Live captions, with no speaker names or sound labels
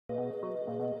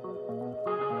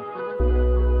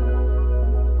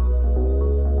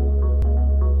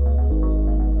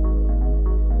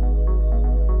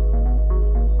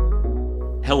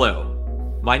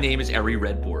Hello, my name is Eri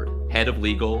Redboard, Head of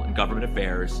Legal and Government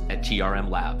Affairs at TRM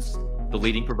Labs, the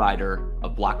leading provider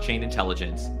of blockchain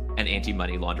intelligence and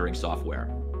anti-money laundering software.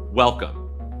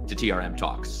 Welcome to TRM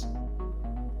Talks.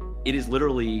 It is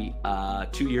literally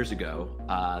 2 years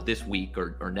ago, this week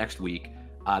or next week,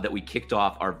 that we kicked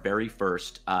off our very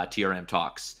first TRM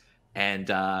Talks. And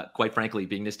quite frankly,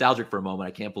 being nostalgic for a moment,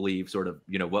 I can't believe sort of,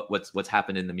 what's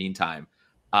happened in the meantime.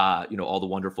 All the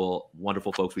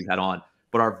wonderful folks we've had on.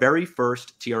 But our very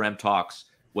first TRM Talks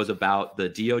was about the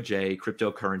DOJ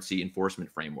cryptocurrency enforcement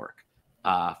framework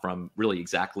from really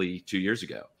exactly 2 years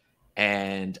ago.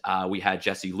 And we had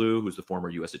Jesse Liu, who's the former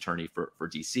U.S. attorney for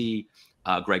DC,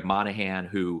 Greg Monahan,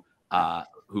 who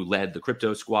led the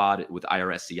crypto squad with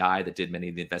IRSCI that did many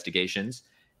of the investigations.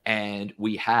 And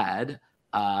we had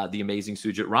the amazing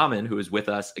Sujit Raman, who is with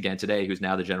us again today, who's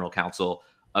now the general counsel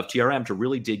of TRM, to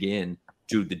really dig in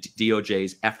to the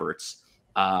DOJ's efforts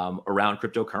around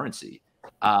cryptocurrency.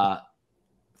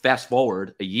 Fast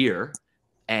forward a year,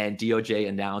 and DOJ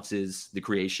announces the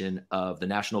creation of the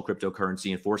National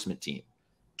Cryptocurrency Enforcement Team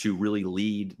to really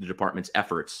lead the department's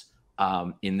efforts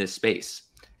in this space.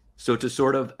 So to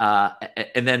sort of,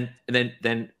 and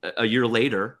then a year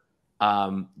later,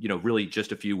 really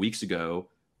just a few weeks ago,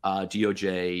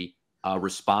 DOJ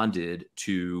responded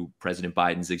to President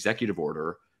Biden's executive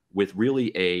order with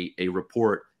really a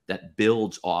report that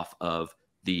builds off of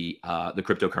the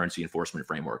cryptocurrency enforcement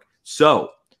framework. So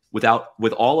with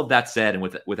all of that said,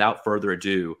 and without further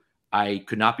ado, I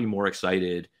could not be more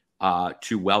excited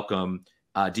to welcome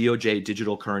DOJ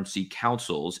Digital Currency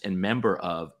Counsels and member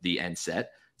of the NCET,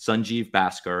 Sanjeev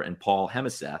Bhaskar and Paul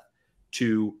Hemaseth,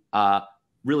 to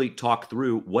really talk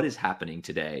through what is happening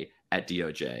today at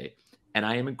DOJ. And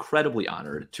I am incredibly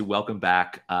honored to welcome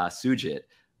back Sujit,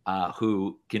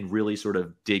 who can really sort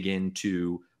of dig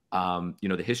into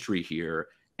the history here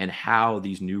and how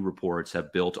these new reports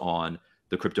have built on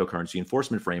the cryptocurrency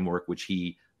enforcement framework, which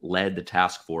he led the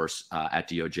task force at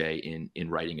DOJ in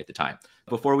writing at the time.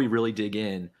 Before we really dig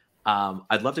in,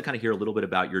 I'd love to kind of hear a little bit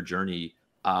about your journey,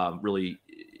 really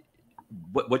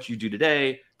what you do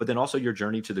today, but then also your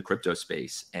journey to the crypto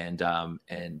space and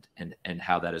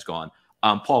how that has gone.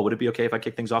 Paul, would it be okay if I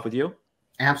kick things off with you?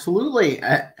 Absolutely.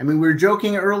 I mean, we were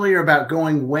joking earlier about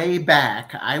going way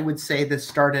back. I would say this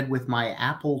started with my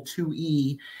Apple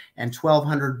IIe and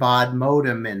 1200 baud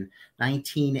modem in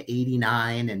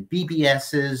 1989 and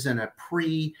BBSs and a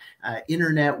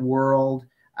pre-internet world.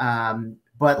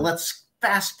 But let's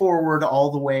fast forward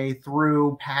all the way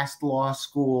through past law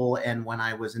school and when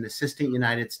I was an assistant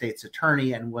United States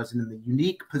attorney and was in the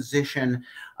unique position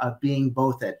of being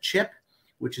both at CHIP,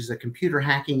 which is a computer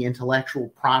hacking intellectual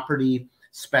property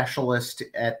specialist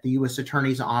at the U.S.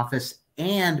 Attorney's Office,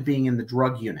 and being in the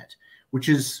drug unit, which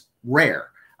is rare,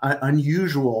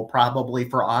 unusual probably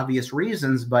for obvious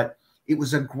reasons, but it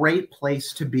was a great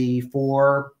place to be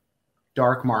for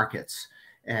dark markets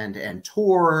and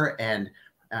Tor and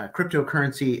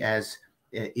cryptocurrency as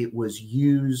it was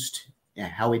used,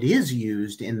 how it is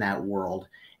used in that world.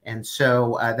 And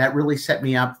so that really set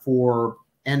me up for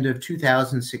end of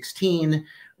 2016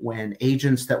 when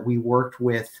agents that we worked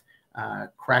with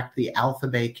cracked the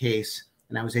Alphabet case,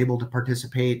 and I was able to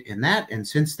participate in that. And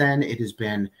since then, it has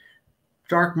been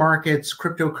dark markets,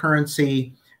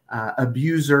 cryptocurrency,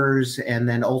 abusers, and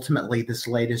then ultimately this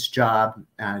latest job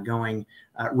going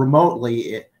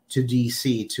remotely to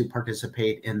DC to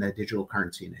participate in the digital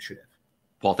currency initiative.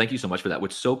 Paul, thank you so much for that.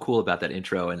 What's so cool about that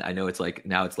intro, and I know it's like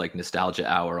now it's like nostalgia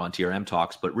hour on TRM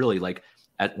Talks, but really like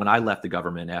when I left the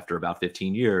government after about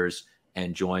 15 years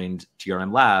and joined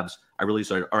TRM Labs, I really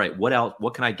started, all right, what else?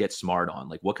 What can I get smart on?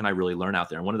 Like, what can I really learn out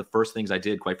there? And one of the first things I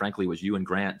did, quite frankly, was you and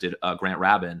Grant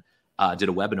Rabin did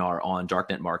a webinar on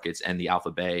darknet markets and the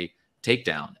Alphabet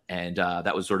takedown. And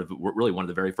that was sort of really one of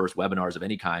the very first webinars of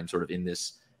any kind sort of in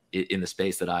the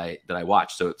space that I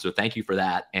watched. So thank you for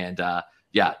that. And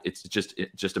yeah, it's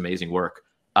just amazing work.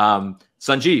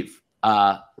 Sanjeev,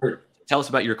 tell us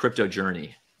about your crypto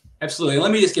journey. Absolutely.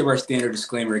 Let me just give our standard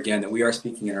disclaimer again that we are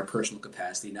speaking in our personal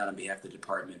capacity, not on behalf of the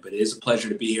department, but it is a pleasure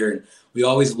to be here. And we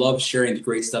always love sharing the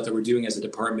great stuff that we're doing as a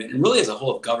department and really as a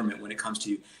whole of government when it comes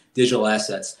to digital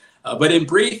assets. But in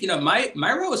brief,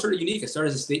 my role was sort of unique. I started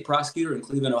as a state prosecutor in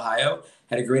Cleveland, Ohio,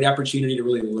 had a great opportunity to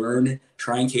really learn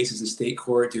trying cases in state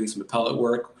court, doing some appellate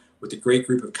work with a great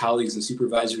group of colleagues and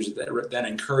supervisors that then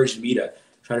encouraged me to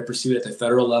try to pursue it at the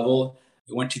federal level.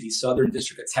 I went to the Southern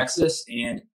District of Texas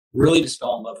and really just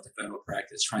fell in love with the federal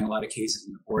practice, trying a lot of cases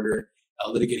in the border,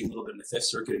 litigating a little bit in the Fifth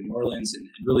Circuit in New Orleans, and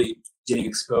really getting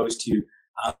exposed to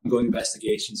ongoing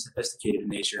investigations, sophisticated in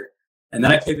nature. And then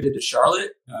I pivoted to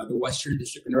Charlotte, the Western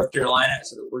District of North Carolina. I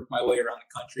sort of worked my way around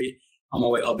the country, on my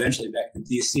way eventually back to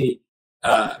DC.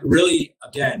 Really,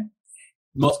 again,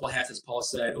 multiple hats, as Paul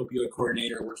said, opioid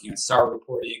coordinator, working on SAR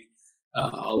reporting,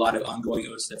 a lot of ongoing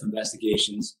OSIF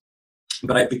investigations.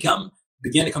 But I began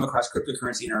to come across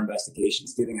cryptocurrency in our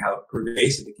investigations, given how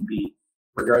pervasive it can be,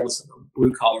 regardless of a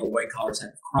blue collar or white collar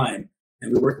type of crime.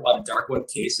 And we work a lot of dark web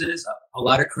cases, a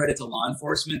lot of credit to law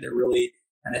enforcement that really,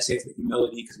 and I say it with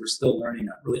humility because we're still learning,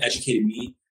 really educated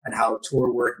me on how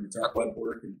Tor work and the dark web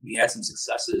work. And we had some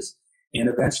successes. And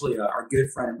eventually our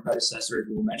good friend and predecessor,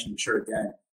 who we'll mention, I'm sure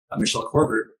again, Michelle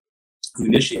Corbett, who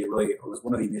initiated, really was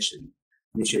one of the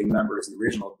initiating members of the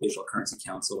original Digital Currency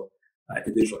Council,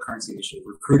 the Digital Currency Initiative,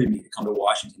 recruited me to come to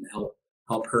Washington to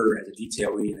help her as a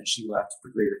detailee, and then she left for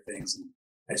greater things. And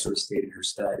I sort of stayed in her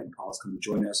stead, and Paul's come to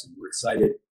join us, and we're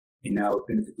excited. And now we've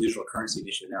been at the Digital Currency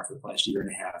Initiative now for the past year and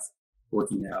a half,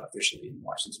 working now officially in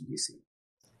Washington, D.C.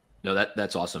 No,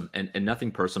 that's awesome. And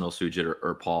nothing personal, Sujit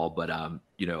or Paul, but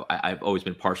I've always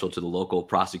been partial to the local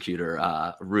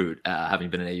prosecutor route, having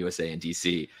been in AUSA and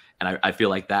DC. And I feel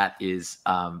like that is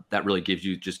that really gives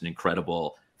you just an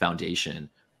incredible foundation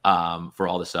for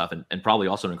all this stuff, and probably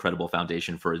also an incredible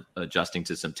foundation for adjusting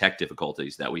to some tech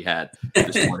difficulties that we had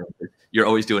this morning. You're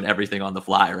always doing everything on the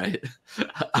fly, right?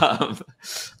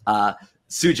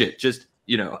 Sujit, just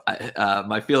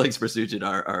my feelings for Sujit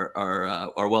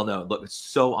are well known. Look,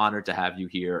 so honored to have you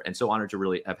here, and so honored to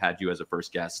really have had you as a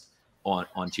first guest on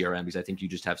TRM, because I think you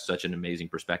just have such an amazing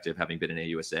perspective, having been in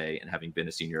AUSA and having been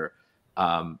a senior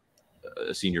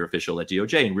official at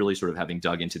DOJ, and really sort of having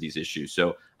dug into these issues.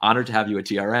 So honored to have you at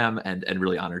TRM, and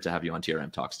really honored to have you on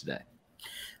TRM Talks today.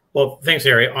 Well, thanks,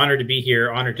 Harry. Honored to be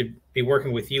here. Honored to be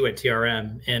working with you at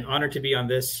TRM, and honored to be on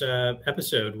this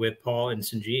episode with Paul and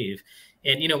Sanjeev.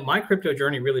 And, my crypto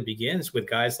journey really begins with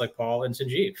guys like Paul and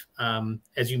Sanjeev.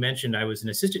 As you mentioned, I was an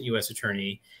assistant U.S.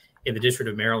 attorney in the District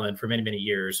of Maryland for many, many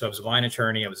years. So I was a line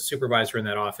attorney. I was a supervisor in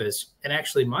that office. And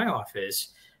actually, my office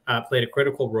played a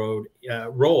critical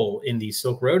role in the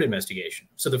Silk Road investigation.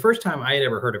 So the first time I had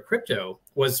ever heard of crypto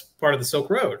was part of the Silk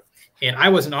Road. And I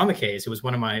wasn't on the case. It was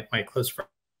one of my close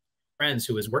friends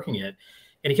who was working it.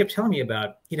 And he kept telling me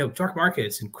about, dark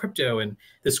markets and crypto and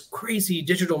this crazy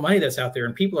digital money that's out there.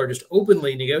 And people are just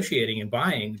openly negotiating and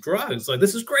buying drugs. Like,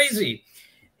 this is crazy.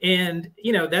 And,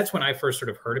 that's when I first sort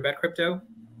of heard about crypto.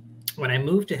 When I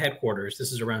moved to headquarters,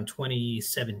 this is around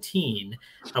 2017,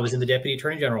 I was in the Deputy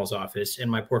Attorney General's office, and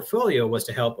my portfolio was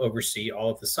to help oversee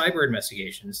all of the cyber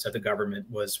investigations that the government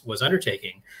was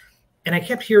undertaking. And I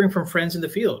kept hearing from friends in the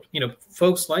field,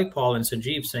 folks like Paul and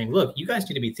Sanjeev saying, look, you guys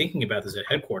need to be thinking about this at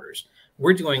headquarters.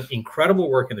 We're doing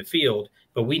incredible work in the field,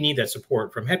 but we need that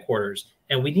support from headquarters,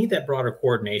 and we need that broader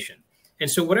coordination. And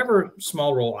so whatever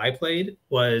small role I played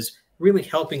was really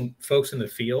helping folks in the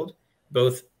field,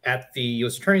 both at the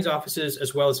U.S. Attorney's offices,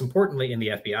 as well as importantly in the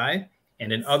FBI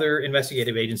and in other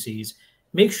investigative agencies,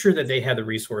 make sure that they had the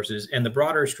resources and the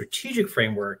broader strategic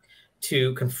framework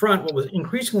to confront what was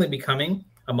increasingly becoming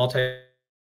a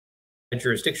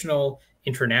multi-jurisdictional,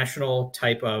 international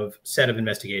type of set of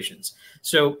investigations.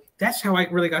 So that's how I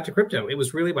really got to crypto. It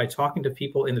was really by talking to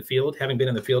people in the field, having been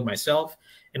in the field myself.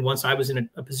 And once I was in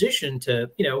a position to,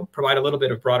 provide a little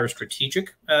bit of broader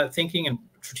strategic thinking and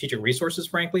strategic resources,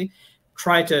 frankly,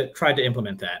 tried to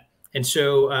implement that. And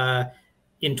so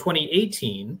in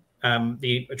 2018,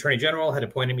 the Attorney General had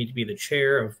appointed me to be the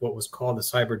chair of what was called the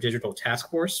Cyber Digital Task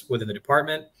Force within the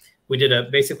department. We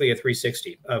did basically a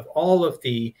 360 of all of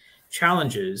the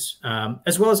challenges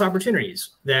as well as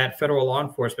opportunities that federal law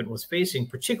enforcement was facing,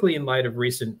 particularly in light of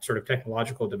recent sort of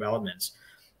technological developments.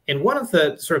 And one of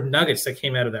the sort of nuggets that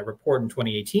came out of that report in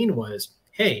 2018 was,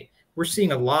 hey, we're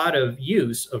seeing a lot of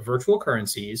use of virtual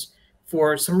currencies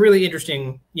for some really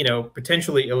interesting,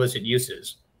 potentially illicit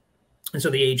uses. And so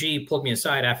the AG pulled me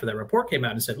aside after that report came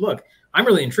out and said, look, I'm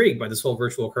really intrigued by this whole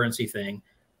virtual currency thing.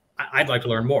 I'd like to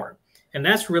learn more. And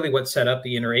that's really what set up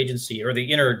the interagency or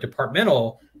the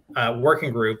interdepartmental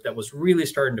working group that was really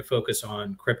starting to focus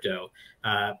on crypto.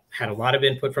 Had a lot of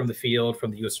input from the field,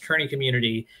 from the U.S. attorney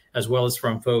community, as well as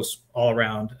from folks all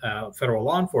around federal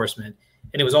law enforcement.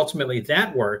 And it was ultimately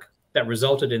that work that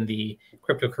resulted in the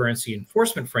cryptocurrency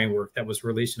enforcement framework that was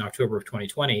released in October of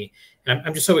 2020. And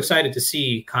I'm just so excited to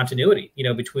see continuity,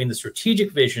 between the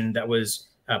strategic vision that was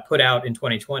put out in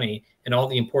 2020 and all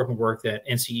the important work that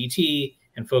NCET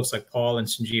and folks like Paul and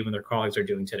Sanjeev and their colleagues are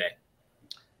doing today.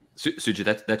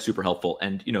 Sujit, that's super helpful.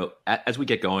 And, as we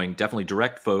get going, definitely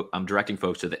I'm directing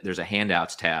folks to there's a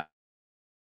handouts tab,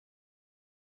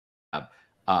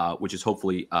 which is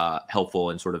hopefully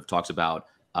helpful and sort of talks about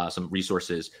some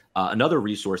resources. Another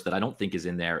resource that I don't think is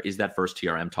in there is that first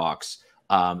TRM Talks,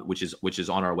 which is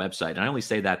on our website. And I only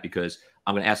say that because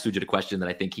I'm going to ask Sujit a question that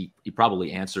I think he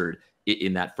probably answered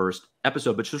in that first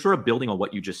episode. But just sort of building on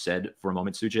what you just said for a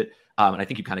moment, Sujit, and I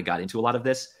think you kind of got into a lot of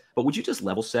this, but would you just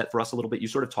level set for us a little bit? You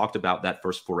sort of talked about that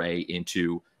first foray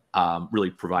into really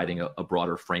providing a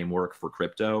broader framework for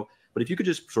crypto. But if you could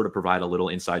just sort of provide a little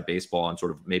inside baseball on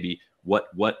sort of maybe what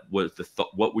was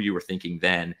what were you were thinking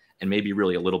then, and maybe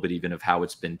really a little bit even of how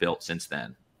it's been built since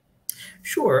then.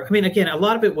 Sure. I mean, again, a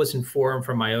lot of it was informed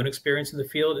from my own experience in the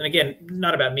field. And again,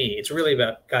 not about me. It's really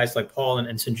about guys like Paul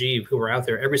and Sanjeev who were out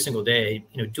there every single day,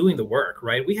 doing the work,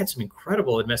 right? We had some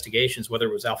incredible investigations, whether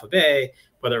it was Alpha Bay,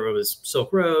 whether it was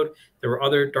Silk Road. There were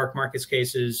other dark markets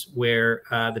cases where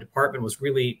the department was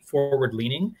really forward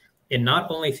leaning in not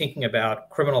only thinking about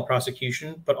criminal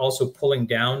prosecution, but also pulling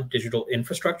down digital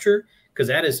infrastructure, because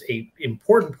that is an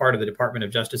important part of the Department of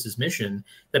Justice's mission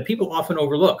that people often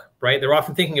overlook, right? They're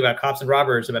often thinking about cops and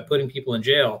robbers, about putting people in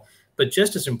jail. But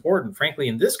just as important, frankly,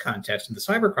 in this context, in the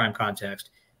cybercrime context,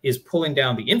 is pulling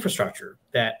down the infrastructure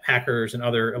that hackers and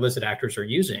other illicit actors are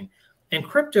using. And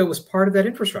crypto was part of that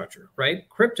infrastructure, right?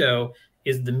 Crypto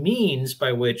is the means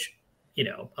by which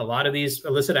a lot of these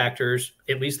illicit actors,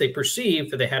 at least they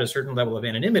perceived that they had a certain level of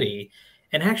anonymity.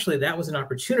 And actually, that was an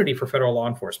opportunity for federal law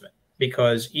enforcement,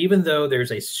 because even though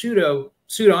there's a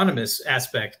pseudonymous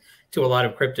aspect to a lot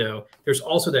of crypto, there's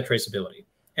also that traceability.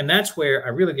 And that's where I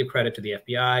really give credit to the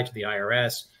FBI, to the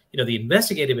IRS. The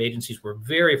investigative agencies were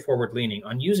very forward leaning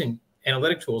on using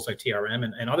analytic tools like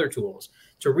TRM and other tools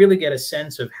to really get a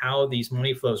sense of how these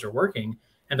money flows are working.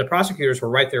 And the prosecutors were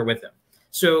right there with them.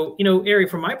 So, Ari,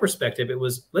 from my perspective, it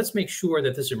was, let's make sure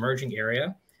that this emerging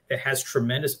area that has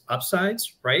tremendous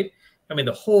upsides, right? I mean,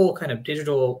 the whole kind of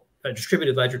digital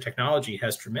distributed ledger technology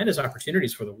has tremendous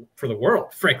opportunities for the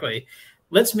world, frankly.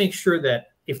 Let's make sure that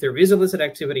if there is illicit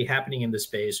activity happening in this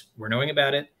space, we're knowing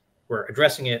about it, we're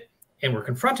addressing it, and we're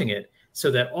confronting it,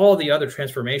 so that all the other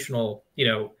transformational,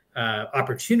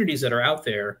 opportunities that are out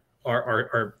there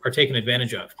are taken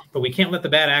advantage of. But we can't let the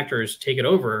bad actors take it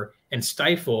over and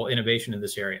stifle innovation in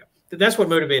this area. That's what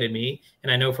motivated me.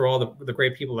 And I know for all the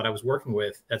great people that I was working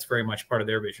with, that's very much part of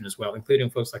their vision as well, including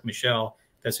folks like Michelle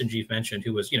that Sanjeev mentioned,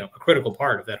 who was, a critical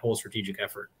part of that whole strategic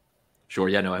effort. Sure.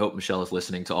 Yeah, no, I hope Michelle is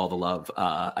listening to all the love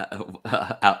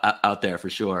out there for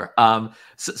sure.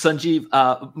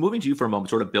 Sanjeev, moving to you for a moment,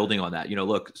 sort of building on that,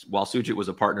 look, while Sujit was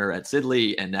a partner at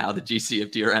Sidley and now the GC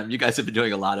of DRM, you guys have been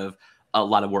doing a lot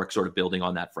of work sort of building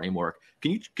on that framework.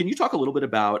 Can you talk a little bit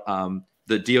about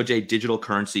the DOJ Digital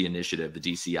Currency Initiative, the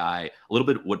DCI, a little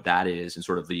bit what that is and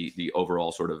sort of the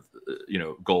overall sort of,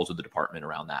 goals of the department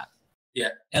around that? Yeah.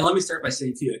 And let me start by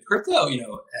saying too, crypto,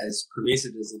 as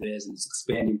pervasive as it is and it's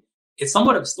expanding, it's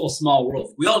somewhat of still a small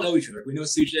world. We all know each other. We know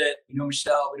Sujit, we know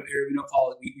Michelle, we know Ari, we know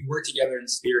Paul. We work together in the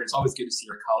sphere. And it's always good to see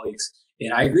our colleagues.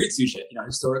 And I agree with Sujit.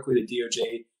 Historically, the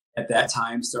DOJ at that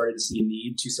time started to see a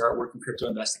need to start working crypto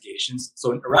investigations.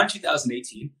 So around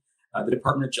 2018, the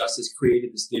Department of Justice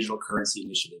created this digital currency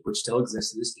initiative, which still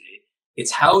exists to this day.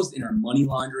 It's housed in our money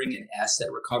laundering and asset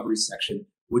recovery section,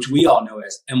 which we all know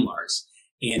as MLARS.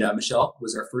 And Michelle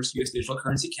was our first U.S. Digital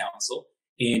Currency Counsel.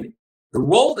 And the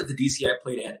role that the DCI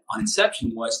played on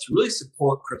inception was to really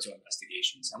support crypto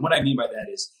investigations. And what I mean by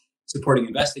that is supporting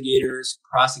investigators,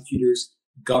 prosecutors,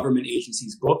 government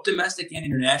agencies, both domestic and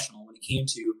international, when it came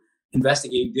to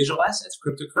investigating digital assets,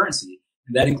 cryptocurrency.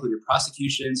 And that included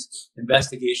prosecutions,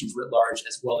 investigations writ large,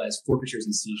 as well as forfeitures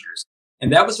and seizures.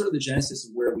 And that was sort of the genesis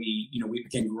of where we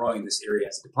began growing this area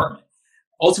as a department.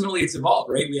 Ultimately, it's evolved,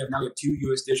 right? We have 2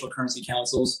 U.S. Digital Currency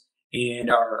Councils,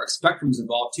 and our spectrum's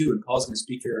involved too. And Paul's going to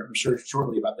speak here, I'm sure,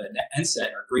 shortly about the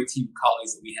NCET, our great team of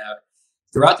colleagues that we have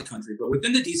throughout the country. But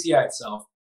within the DCI itself,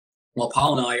 while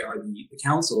Paul and I are the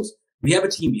councils, we have a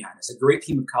team behind us, a great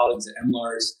team of colleagues at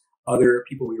MLARS, other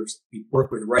people we work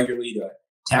with regularly to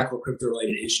tackle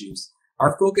crypto-related issues.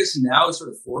 Our focus now is sort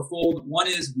of fourfold. One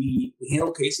is we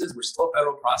handle cases. We're still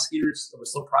federal prosecutors. So we're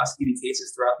still prosecuting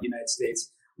cases throughout the United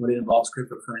States when it involves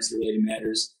cryptocurrency-related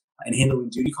matters and handling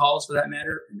duty calls for that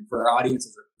matter. And for our audience,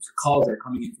 those are calls that are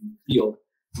coming in from the field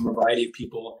from a variety of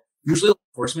people, usually law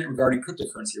enforcement regarding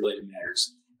cryptocurrency-related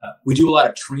matters. We do a lot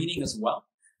of training as well.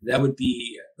 That would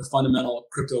be the fundamental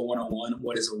crypto 101.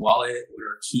 What is a wallet? What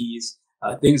are keys?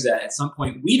 Things that at some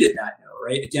point we did not know,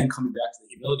 right? Again, coming back to the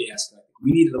humility aspect,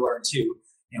 we needed to learn too.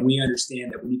 And we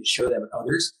understand that we need to share that with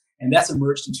others. And that's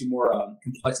emerged into more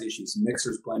complex issues,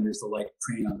 mixers, blenders, the like,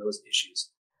 training on those issues.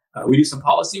 We do some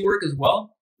policy work as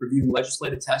well, reviewing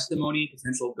legislative testimony,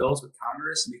 potential bills with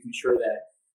Congress, making sure that,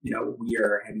 we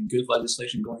are having good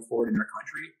legislation going forward in our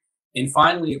country. And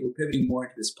finally, we're pivoting more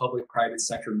into this public-private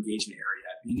sector engagement area,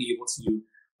 being able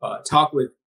to talk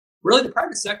with really the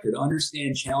private sector to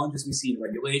understand challenges we see in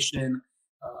regulation,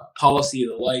 policy,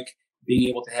 and the like, being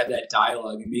able to have that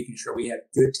dialogue and making sure we have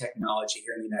good technology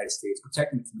here in the United States,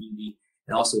 protecting the community,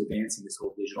 and also advancing this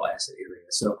whole digital asset area.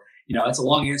 So, that's a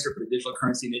long answer for the digital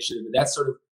currency initiative, but that's sort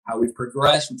of how we've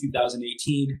progressed from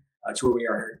 2018 to where we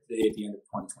are here today at the end of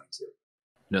 2022.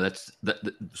 No, that's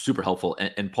super helpful.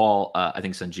 And Paul, I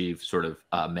think Sanjeev sort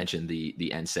of mentioned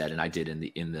the NCET, and I did in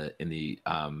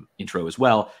the intro as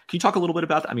well. Can you talk a little bit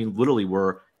about that? I mean, literally,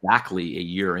 we're exactly a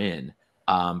year in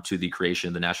to the creation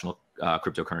of the National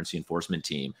Cryptocurrency Enforcement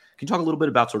Team. Can you talk a little bit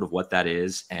about sort of what that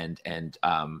is and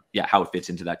how it fits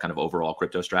into that kind of overall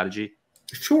crypto strategy?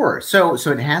 Sure. So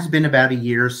it has been about a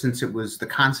year since the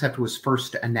concept was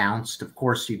first announced. Of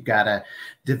course, you've got to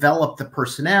develop the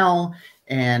personnel,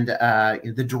 and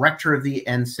the director of the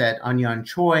NCET, Anyan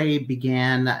Choi,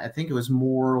 began, I think it was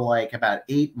more like about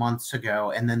 8 months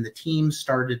ago, and then the team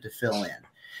started to fill in.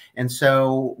 And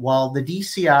so while the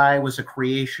DCI was a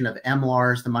creation of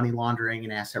MLARS, the Money Laundering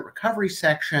and Asset Recovery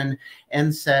section,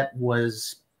 NCET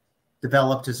was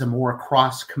developed as a more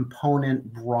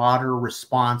cross-component, broader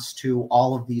response to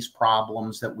all of these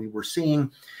problems that we were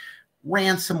seeing.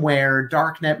 Ransomware,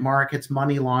 darknet markets,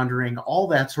 money laundering, all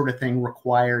that sort of thing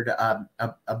required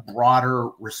a broader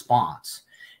response.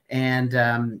 And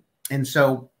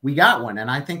so we got one. And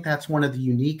I think that's one of the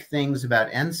unique things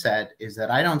about NCET is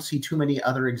that I don't see too many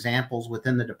other examples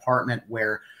within the department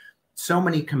where so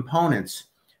many components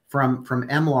from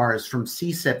MLARS, from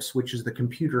CSIPs, which is the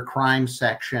computer crime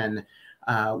section.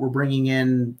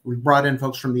 We brought in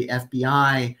folks from the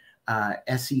FBI,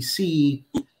 SEC,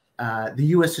 the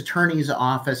U.S. Attorney's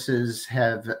offices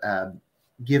have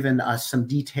given us some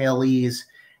detailees,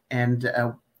 and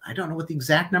I don't know what the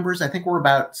exact numbers. I think we're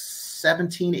about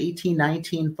 17, 18,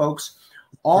 19 folks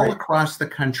all across the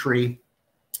country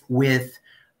with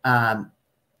a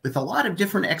lot of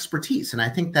different expertise. And I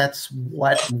think that's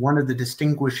what one of the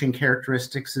distinguishing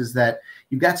characteristics is, that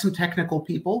you've got some technical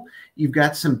people, you've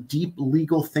got some deep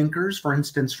legal thinkers, for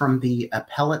instance, from the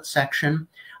appellate section,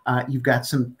 you've got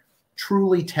some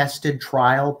truly tested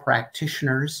trial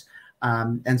practitioners,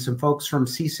 and some folks from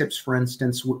CSIPs, for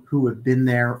instance, who have been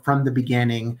there from the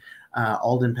beginning,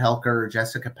 Alden Pelker,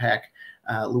 Jessica Peck,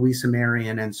 Louisa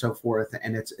Marion, and so forth.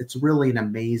 And it's really an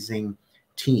amazing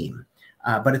team.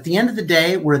 But at the end of the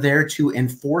day, we're there to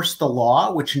enforce the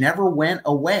law, which never went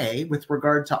away with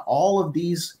regard to all of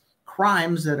these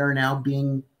crimes that are now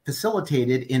being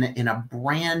facilitated in a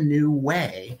brand new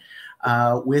way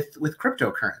with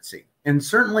cryptocurrency. And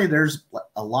certainly there's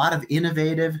a lot of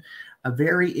innovative,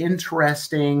 very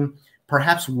interesting,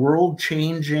 perhaps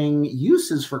world-changing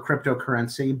uses for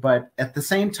cryptocurrency. But at the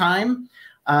same time,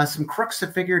 some crooks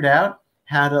have figured out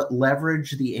how to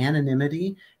leverage the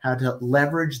anonymity, how to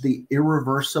leverage the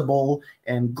irreversible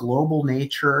and global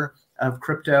nature of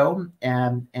crypto.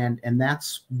 And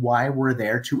that's why we're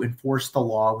there, to enforce the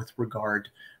law with regard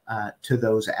to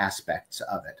those aspects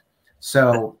of it.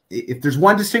 So if there's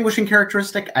one distinguishing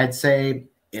characteristic, I'd say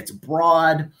it's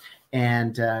broad,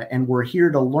 and we're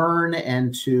here to learn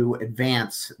and to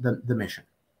advance the mission.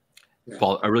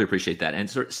 Paul, I really appreciate that. And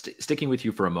sticking with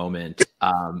you for a moment,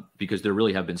 because there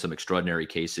really have been some extraordinary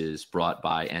cases brought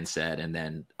by NCET, and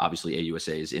then obviously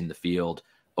AUSA is in the field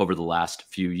over the last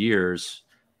few years,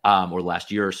 or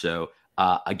last year or so.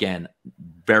 Again,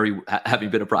 having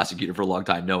been a prosecutor for a long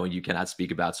time, knowing you cannot speak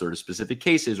about sort of specific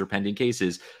cases or pending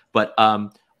cases, but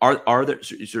are there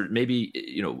sort of maybe,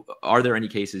 are there any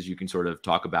cases you can sort of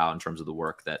talk about in terms of the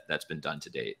work that's been done to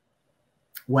date?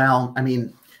 Well, I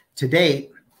mean, to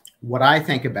date, what I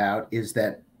think about is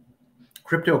that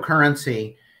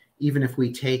cryptocurrency, even if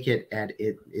we take it at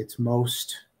its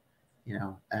most,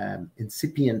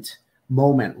 incipient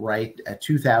moment, right,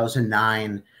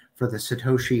 2009 for the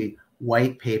Satoshi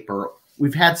white paper,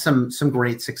 we've had some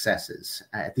great successes.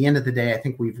 At the end of the day, I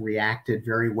think we've reacted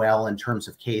very well in terms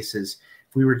of cases.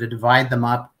 If we were to divide them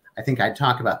up, I think I'd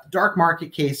talk about the dark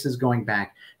market cases going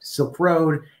back to Silk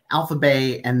Road, Alpha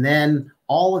Bay, and then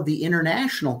all of the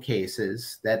international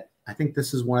cases that I think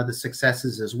this is one of the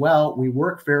successes as well. We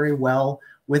work very well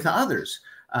with others,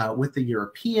 with the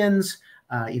Europeans,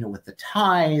 with the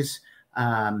Thais,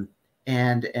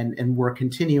 and we're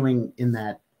continuing in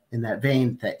that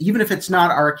vein, that even if it's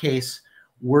not our case,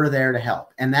 we're there to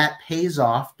help. And that pays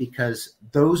off because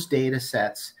those data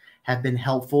sets have been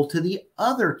helpful to the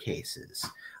other cases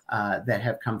that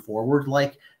have come forward,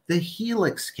 like the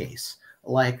Helix case,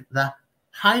 like the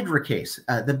Hydra case.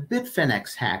 The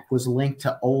Bitfinex hack was linked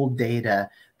to old data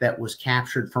that was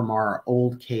captured from our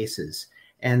old cases.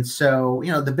 And so,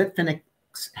 the Bitfinex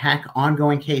hack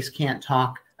ongoing case, can't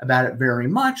talk about it very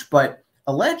much, but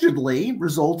allegedly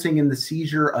resulting in the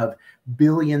seizure of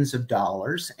billions of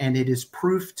dollars. And it is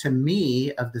proof to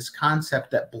me of this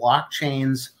concept that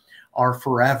blockchains are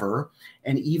forever,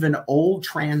 and even old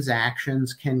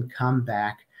transactions can come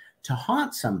back to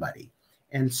haunt somebody.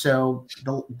 And so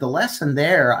the lesson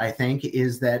there, I think,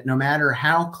 is that no matter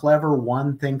how clever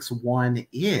one thinks one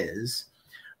is,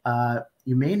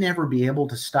 you may never be able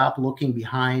to stop looking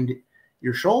behind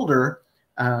your shoulder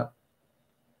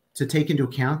to take into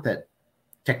account that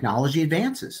technology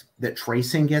advances, that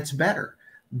tracing gets better,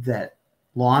 that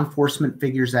law enforcement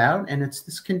figures out, and it's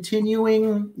this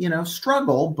continuing,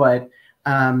 struggle. But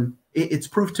it's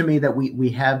proof to me that we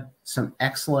have some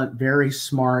excellent, very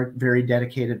smart, very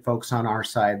dedicated folks on our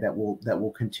side that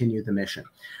will continue the mission.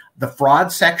 The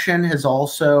fraud section has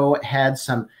also had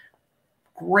some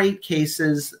great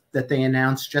cases that they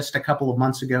announced just a couple of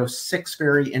months ago, 6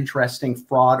 very interesting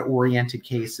fraud-oriented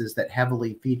cases that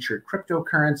heavily featured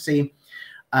cryptocurrency.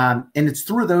 And it's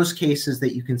through those cases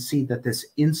that you can see that this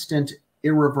instant,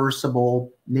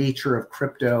 irreversible nature of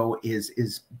crypto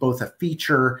is both a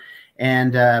feature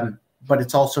and but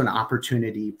it's also an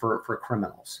opportunity for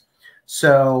criminals.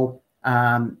 So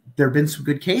there have been some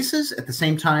good cases. At the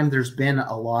same time, there's been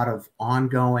a lot of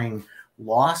ongoing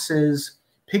losses.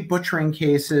 Pig butchering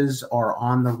cases are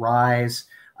on the rise.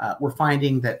 We're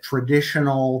finding that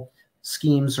traditional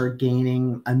schemes are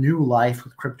gaining a new life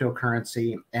with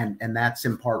cryptocurrency, and that's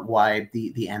in part why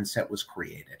the NCET was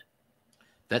created.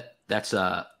 That's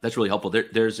really helpful.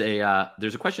 There's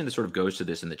a question that sort of goes to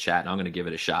this in the chat, and I'm going to give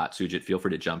it a shot. Sujit, feel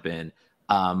free to jump in.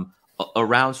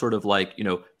 Around sort of like,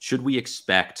 should we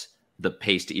expect the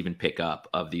pace to even pick up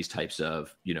of these types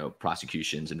of,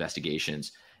 prosecutions,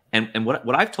 investigations? And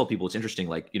what I've told people, it's interesting,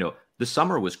 like, the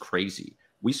summer was crazy.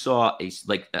 We saw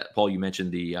Paul, you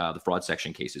mentioned the fraud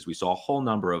section cases. We saw a whole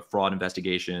number of fraud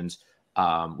investigations.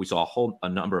 We saw a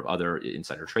number of other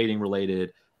insider trading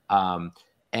related.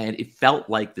 And it felt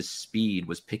like the speed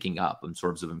was picking up in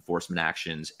terms of enforcement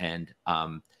actions and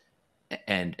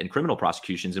criminal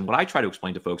prosecutions. And what I try to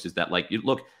explain to folks is that, like,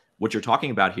 look, what you're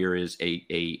talking about here is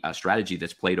a strategy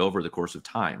that's played over the course of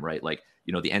time, right? Like,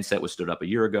 the NCET was stood up a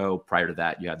year ago. Prior to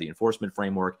that, you had the enforcement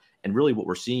framework. And really what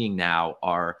we're seeing now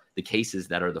are the cases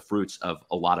that are the fruits of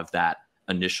a lot of that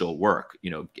initial work,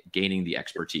 gaining the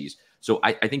expertise. So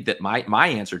I think that my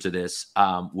answer to this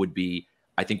would be,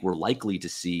 I think we're likely to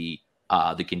see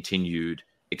the continued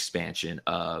expansion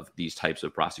of these types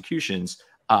of prosecutions.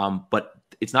 But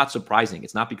it's not surprising.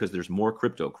 It's not because there's more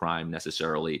crypto crime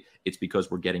necessarily. It's because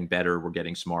we're getting better, we're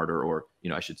getting smarter, or,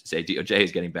 I should say DOJ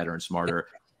is getting better and smarter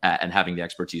and having the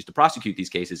expertise to prosecute these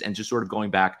cases. And just sort of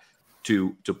going back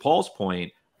to Paul's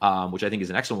point, which I think is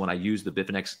an excellent one. I use the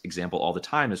Bitfinex example all the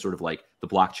time as sort of like the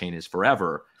blockchain is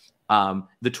forever.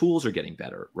 The tools are getting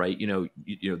better, right? You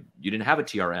didn't have a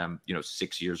TRM,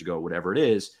 6 years ago, whatever it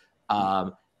is.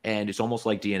 And it's almost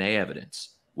like DNA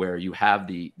evidence where you have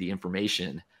the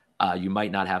information, you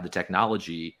might not have the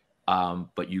technology,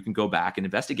 but you can go back and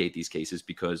investigate these cases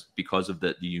because of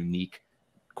the unique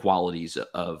qualities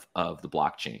of the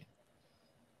blockchain.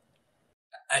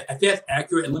 I think that's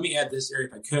accurate. And let me add this,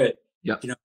 Eric, if I could. Yep.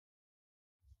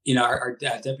 Our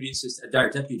deputy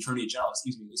attorney general,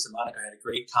 Lisa Monaco, had a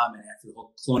great comment after the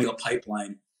whole Colonial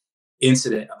Pipeline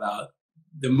incident about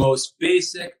the most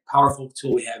basic, powerful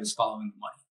tool we have is following the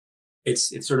money.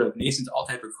 It's sort of nascent to all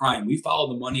type of crime. We follow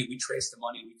the money, we trace the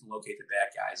money, we can locate the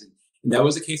bad guys. And that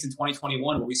was the case in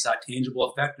 2021 where we saw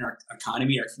tangible effect in our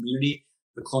economy, our community.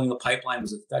 The Colonial Pipeline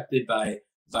was affected by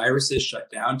viruses, shut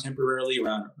down temporarily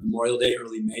around Memorial Day,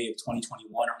 early May of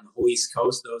 2021 on the whole East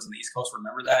Coast. Those on the East Coast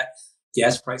remember that.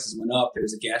 Gas prices went up. There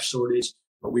was a gas shortage,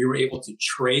 but we were able to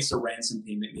trace a ransom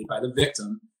payment made by the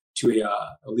victim to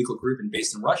a legal group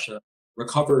based in Russia,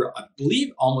 recover, I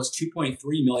believe, almost $2.3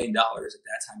 million at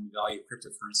that time in value of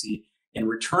cryptocurrency, and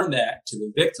return that to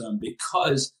the victim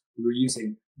because we were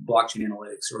using blockchain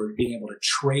analytics or being able to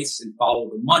trace and follow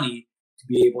the money to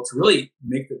be able to really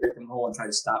make the victim whole and try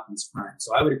to stop this crime.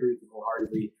 So I would agree with you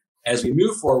wholeheartedly. As we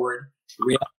move forward,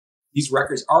 these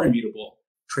records are immutable.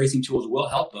 Tracing tools will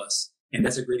help us. And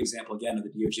that's a great example, again, of the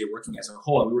DOJ working as a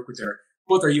whole. We work with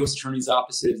both our U.S. attorneys'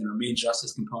 offices and our main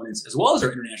justice components, as well as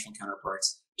our international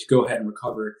counterparts, to go ahead and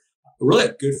recover a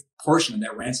good portion of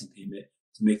that ransom payment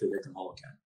to make the victim whole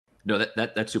again. No,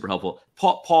 that's super helpful.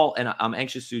 Paul, and I'm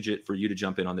anxious, Sujit, for you to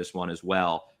jump in on this one as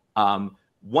well.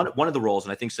 One of the roles,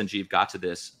 and I think Sanjeev got to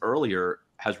this earlier,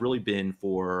 has really been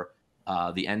for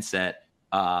the NCET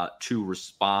to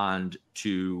respond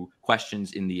to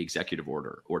questions in the executive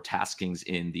order or taskings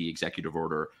in the executive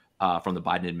order from the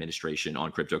Biden administration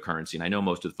on cryptocurrency. And I know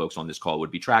most of the folks on this call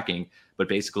would be tracking, but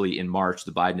basically in March,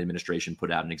 the Biden administration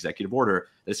put out an executive order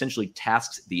that essentially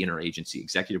tasks the interagency,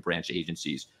 executive branch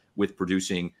agencies, with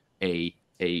producing a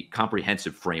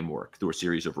comprehensive framework through a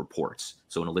series of reports.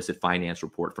 So an illicit finance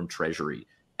report from Treasury,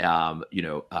 and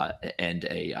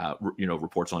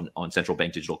reports on central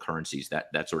bank digital currencies,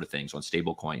 that sort of things, on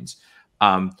stable coins.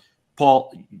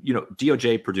 Paul,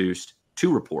 DOJ produced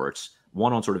 2 reports,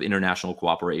 one on sort of international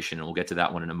cooperation, and we'll get to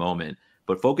that one in a moment,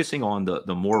 but focusing on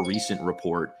the more recent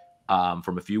report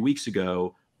from a few weeks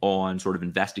ago on sort of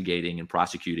investigating and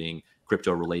prosecuting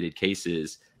crypto-related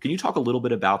cases. Can you talk a little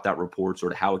bit about that report,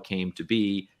 sort of how it came to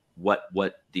be, what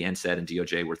the NCET and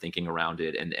DOJ were thinking around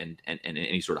it, and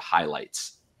any sort of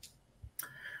highlights?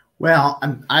 Well,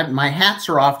 my hats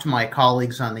are off to my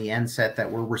colleagues on the NCET that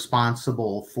were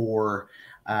responsible for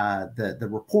the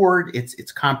report.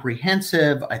 It's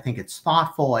comprehensive. I think it's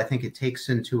thoughtful. I think it takes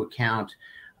into account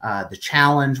the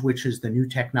challenge, which is the new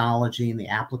technology and the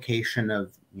application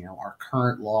of our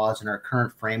current laws and our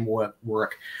current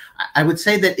framework. I would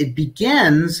say that it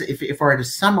begins, if I were to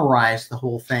summarize the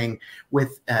whole thing,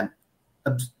 with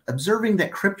observing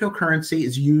that cryptocurrency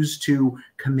is used to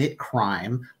commit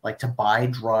crime, like to buy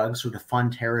drugs or to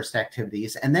fund terrorist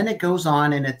activities. And then it goes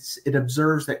on and it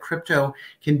observes that crypto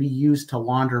can be used to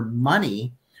launder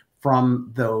money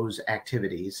from those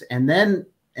activities. And then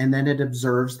it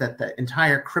observes that the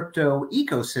entire crypto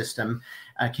ecosystem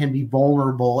can be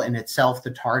vulnerable in itself,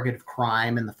 the target of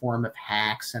crime in the form of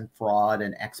hacks and fraud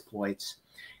and exploits.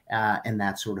 And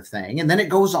that sort of thing. And then it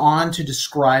goes on to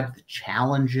describe the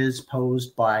challenges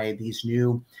posed by these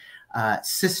new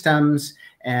systems,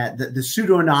 the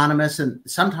pseudo-anonymous and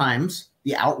sometimes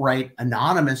the outright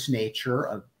anonymous nature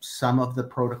of some of the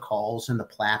protocols and the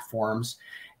platforms,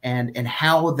 and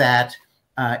how that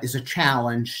is a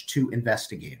challenge to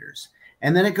investigators.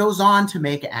 And then it goes on to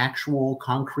make actual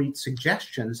concrete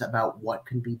suggestions about what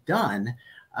can be done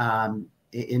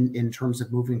in terms of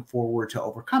moving forward to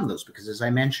overcome those. Because as I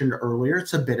mentioned earlier,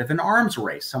 it's a bit of an arms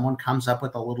race. Someone comes up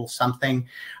with a little something,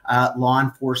 law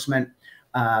enforcement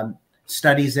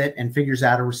studies it and figures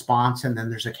out a response, and then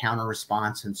there's a counter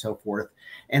response and so forth.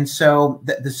 And so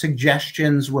the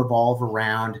suggestions revolve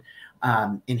around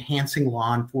enhancing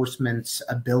law enforcement's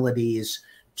abilities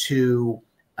to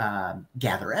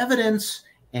gather evidence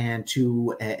and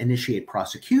to initiate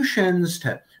prosecutions,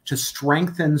 to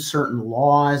strengthen certain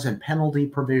laws and penalty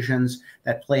provisions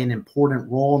that play an important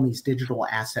role in these digital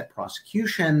asset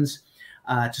prosecutions,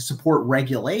 to support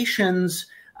regulations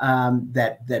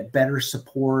that better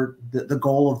support the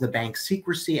goal of the Bank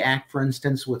Secrecy Act, for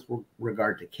instance, with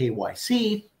regard to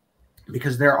KYC,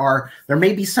 because there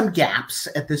may be some gaps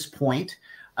at this point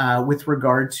with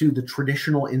regard to the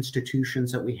traditional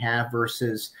institutions that we have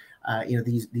versus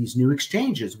these new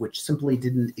exchanges, which simply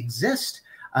didn't exist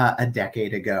a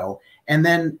decade ago. And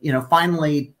then,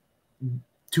 finally,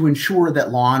 to ensure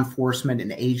that law enforcement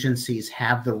and agencies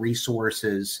have the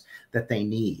resources that they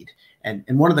need. And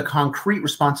one of the concrete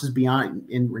responses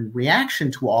in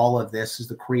reaction to all of this is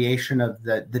the creation of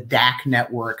the DAC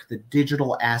network, the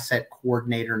Digital Asset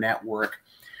Coordinator Network,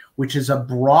 which is a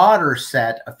broader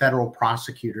set of federal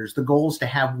prosecutors. The goal is to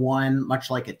have one, much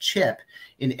like a chip,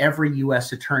 in every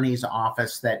U.S. attorney's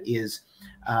office that is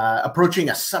approaching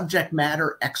a subject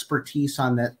matter expertise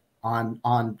on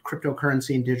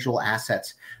cryptocurrency and digital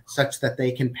assets, such that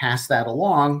they can pass that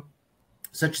along,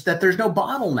 such that there's no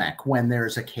bottleneck when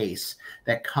there's a case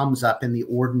that comes up in the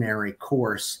ordinary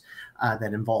course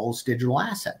that involves digital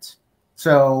assets.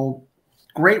 So,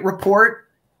 great report.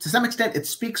 To some extent, it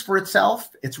speaks for itself.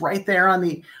 It's right there on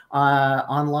the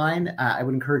online. I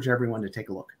would encourage everyone to take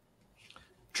a look.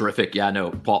 Terrific. Yeah, no,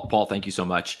 Paul, thank you so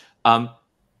much.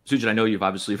 Sujit, I know you've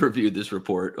obviously reviewed this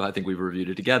report. I think we've reviewed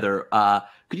it together.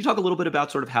 Could you talk a little bit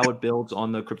about sort of how it builds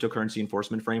on the cryptocurrency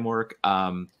enforcement framework,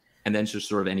 and then just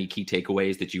sort of any key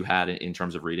takeaways that you had in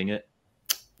terms of reading it?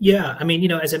 Yeah, I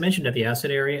mean, as I mentioned at the asset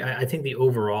area, I think the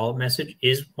overall message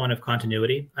is one of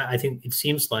continuity. I think it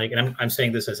seems like, and I'm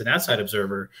saying this as an outside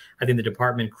observer, I think the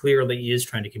department clearly is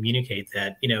trying to communicate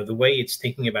that, the way it's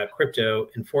thinking about crypto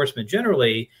enforcement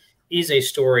generally is a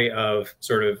story of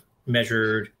sort of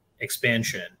measured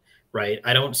expansion, right?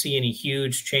 I don't see any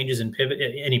huge changes in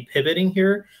any pivoting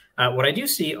here. What I do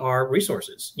see are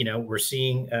resources. We're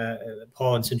seeing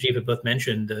Paul and Sanjeev have both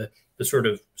mentioned the sort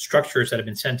of structures that have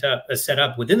been set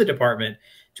up within the department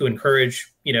to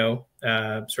encourage,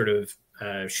 sort of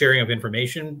sharing of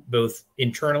information, both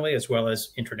internally as well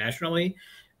as internationally.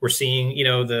 We're seeing,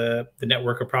 the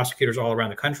network of prosecutors all around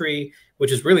the country,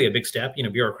 which is really a big step,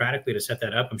 bureaucratically to set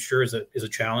that up, I'm sure is a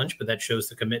challenge, but that shows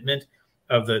the commitment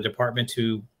of the department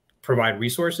to provide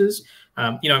resources.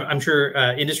 I'm sure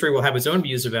industry will have its own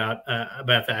views about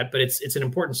that, but it's an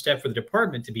important step for the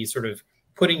department to be sort of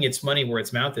putting its money where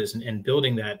its mouth is and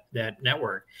building that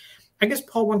network. I guess,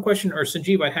 Paul, one question, or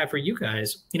Sanjeev, I have for you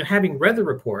guys, having read the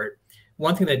report,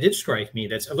 one thing that did strike me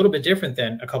that's a little bit different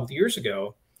than a couple of years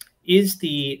ago is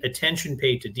the attention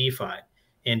paid to DeFi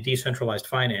and decentralized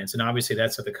finance. And obviously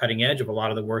that's at the cutting edge of a lot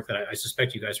of the work that I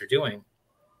suspect you guys are doing.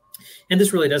 And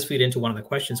this really does feed into one of the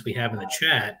questions we have in the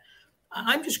chat.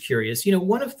 I'm just curious,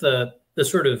 one of the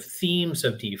sort of themes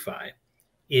of DeFi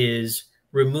is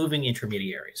removing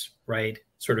intermediaries, right?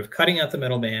 Sort of cutting out the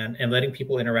middleman and letting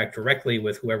people interact directly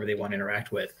with whoever they want to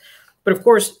interact with. But of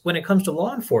course, when it comes to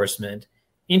law enforcement,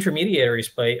 intermediaries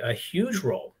play a huge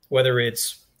role, whether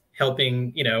it's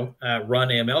helping, run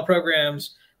AML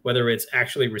programs, whether it's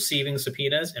actually receiving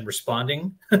subpoenas and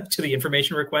responding to the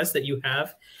information requests that you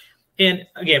have. And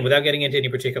again, without getting into any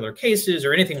particular cases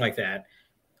or anything like that,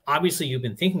 obviously you've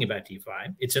been thinking about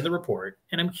DeFi. It's in the report.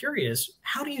 And I'm curious,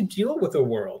 how do you deal with a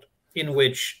world in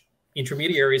which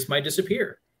intermediaries might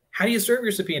disappear? How do you serve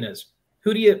your subpoenas?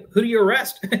 Who do you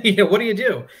arrest? What do you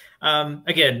do?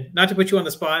 Again, not to put you on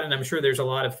the spot, and I'm sure there's a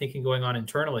lot of thinking going on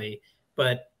internally,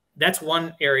 but that's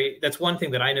one area, that's one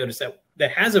thing that I noticed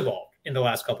that has evolved in the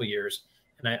last couple of years.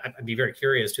 And I'd be very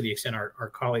curious to the extent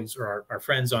our colleagues or our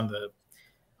friends on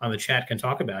the chat can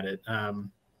talk about it,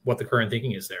 what the current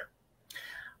thinking is there.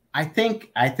 I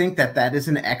think that is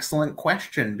an excellent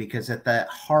question, because at the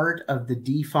heart of the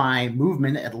DeFi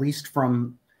movement, at least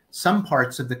from some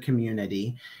parts of the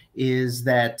community, is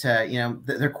that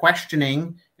they're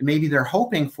questioning, and maybe they're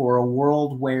hoping for a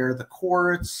world where the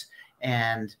courts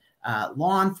and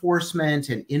law enforcement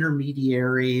and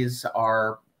intermediaries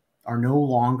are no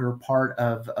longer part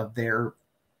of their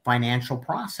financial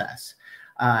process.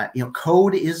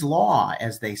 Code is law,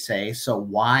 as they say. So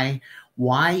why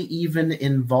even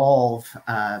involve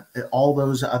all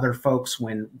those other folks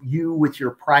when you, with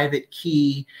your private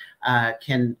key,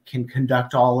 can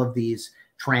conduct all of these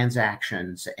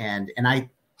transactions? And I've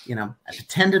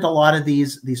attended a lot of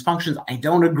these functions. I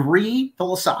don't agree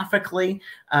philosophically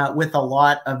with a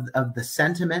lot of the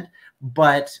sentiment,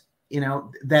 but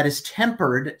that is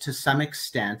tempered to some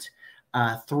extent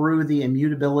through the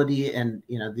immutability and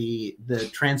the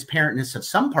transparentness of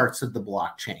some parts of the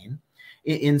blockchain.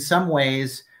 In some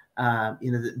ways,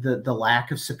 the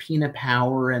lack of subpoena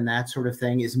power and that sort of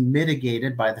thing is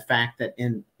mitigated by the fact that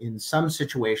in some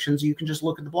situations you can just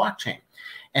look at the blockchain,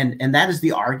 and that is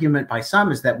the argument by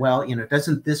some, is that, well,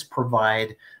 doesn't this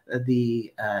provide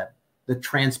the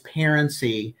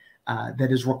transparency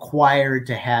that is required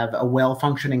to have a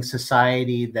well-functioning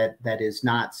society that is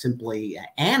not simply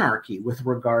anarchy with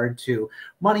regard to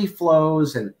money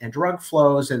flows and drug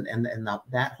flows and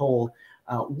that whole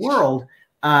world.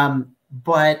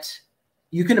 But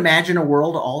you can imagine a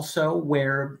world also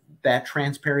where that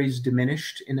transparency is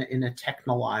diminished in a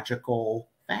technological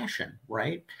fashion,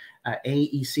 right?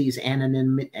 AECs,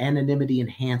 anonymity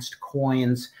enhanced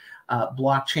coins,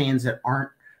 blockchains that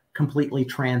aren't completely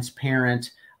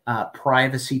transparent,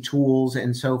 privacy tools,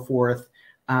 and so forth.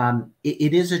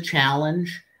 It is a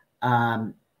challenge.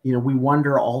 We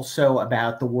wonder also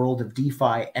about the world of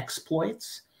DeFi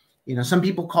exploits. Some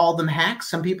people call them hacks.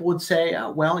 Some people would say,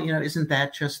 oh, well, isn't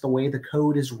that just the way the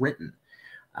code is written?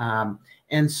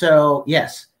 And so,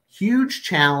 yes, huge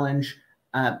challenge.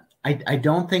 I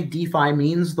don't think DeFi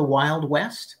means the Wild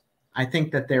West. I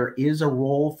think that there is a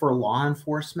role for law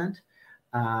enforcement.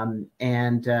 It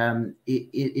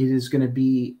is going to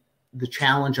be the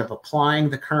challenge of applying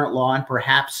the current law and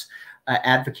perhaps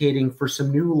advocating for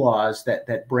some new laws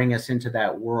that bring us into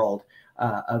that world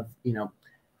of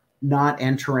not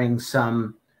entering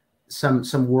some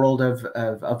world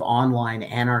of online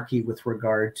anarchy with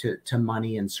regard to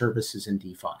money and services in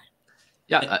DeFi.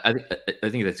 Yeah, I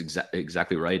think that's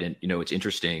exactly right. And it's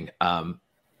interesting.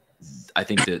 I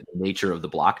think the nature of the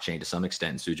blockchain, to some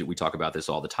extent, Sujit, we talk about this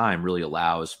all the time, really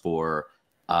allows for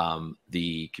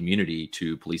the community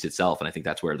to police itself. And I think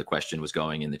that's where the question was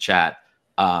going in the chat.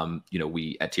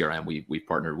 We at TRM, we've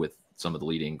partnered with some of the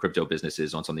leading crypto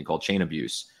businesses on something called Chain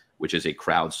Abuse, which is a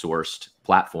crowdsourced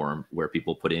platform where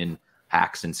people put in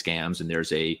hacks and scams, and there's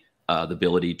the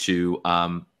ability to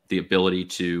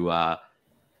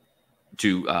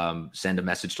send a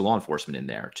message to law enforcement in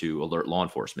there to alert law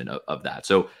enforcement of that.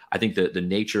 So I think the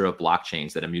nature of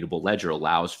blockchains, that immutable ledger,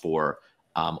 allows for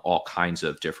all kinds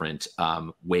of different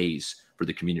ways for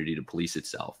the community to police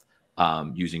itself,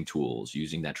 using tools,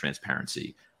 using that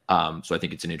transparency. So I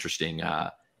think it's an interesting,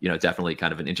 definitely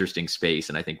kind of an interesting space.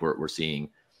 And I think we're seeing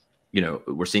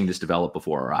this develop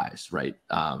before our eyes, right?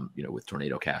 With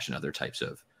Tornado Cash and other types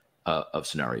of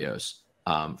scenarios.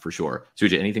 for sure.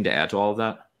 Sujit, anything to add to all of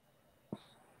that?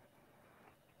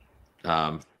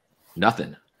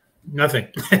 Nothing. Nothing.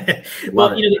 Well,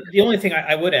 the only thing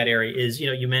I would add, Ari, is,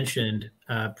 you mentioned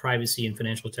privacy and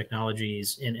financial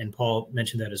technologies, and Paul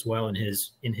mentioned that as well in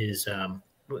his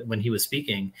when he was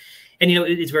speaking. And,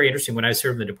 it's very interesting. When I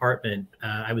served in the department,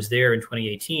 I was there in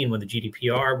 2018 when the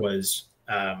GDPR was,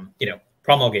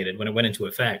 promulgated, when it went into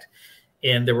effect.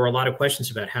 And there were a lot of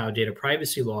questions about how data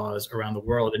privacy laws around the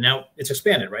world, and now it's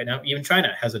expanded, right? Now, even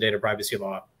China has a data privacy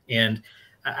law. And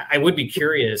I would be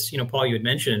curious, Paul, you had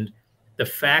mentioned the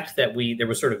fact that there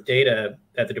was sort of data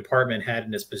that the department had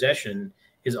in its possession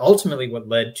is ultimately what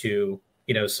led to,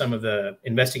 some of the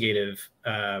investigative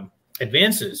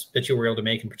advances that you were able to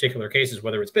make in particular cases,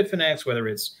 whether it's Bitfinex, whether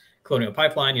it's Colonial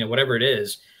Pipeline, whatever it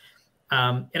is.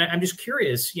 And I'm just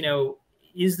curious,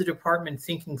 is the department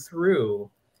thinking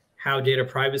through how data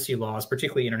privacy laws,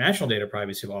 particularly international data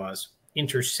privacy laws,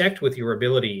 intersect with your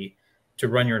ability to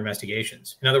run your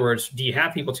investigations? In other words, do you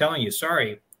have people telling you,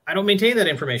 sorry, I don't maintain that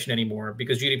information anymore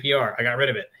because GDPR, I got rid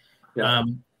of it. Yeah.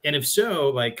 And if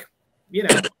so,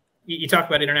 you talk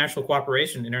about international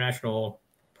cooperation, international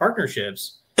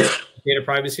partnerships, data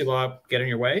privacy law get in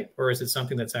your way? Or is it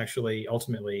something that's actually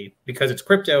ultimately, because it's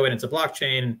crypto and it's a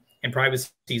blockchain and privacy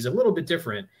is a little bit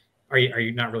different, are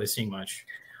you not really seeing much?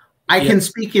 I can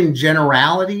speak in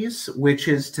generalities, which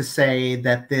is to say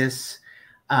that this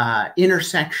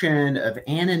intersection of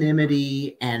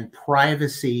anonymity and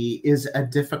privacy is a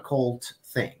difficult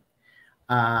thing.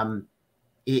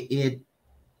 It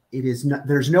is not,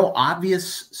 there's no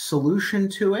obvious solution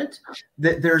to it.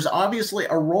 There's obviously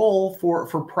a role for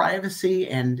privacy,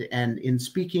 and in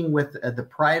speaking with the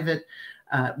private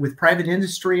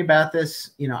industry about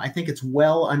this, I think it's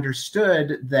well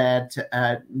understood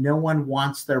that no one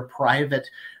wants their private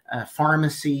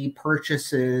pharmacy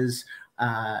purchases,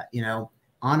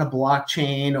 on a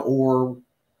blockchain or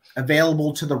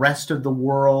available to the rest of the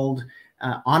world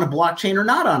on a blockchain or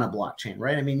not on a blockchain,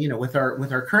 right? I mean, with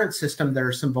our current system, there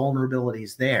are some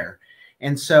vulnerabilities there.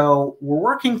 And so we're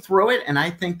working through it. And I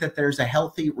think that there's a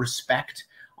healthy respect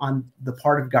on the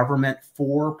part of government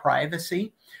for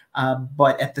privacy.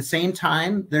 But at the same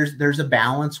time, there's a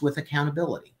balance with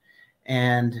accountability.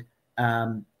 And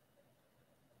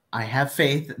I have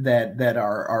faith that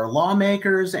our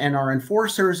lawmakers and our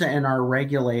enforcers and our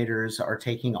regulators are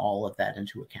taking all of that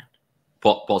into account.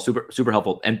 Paul, super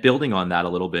helpful. And building on that a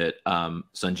little bit,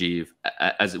 Sanjeev,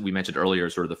 as we mentioned earlier,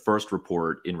 sort of the first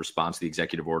report in response to the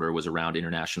executive order was around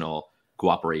international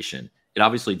cooperation. It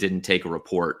obviously didn't take a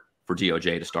report for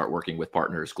DOJ to start working with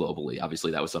partners globally.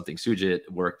 Obviously, that was something Sujit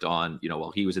worked on,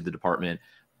 while he was at the department.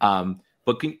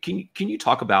 But can you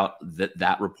talk about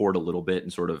that report a little bit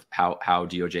and sort of how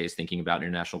DOJ is thinking about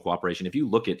international cooperation? If you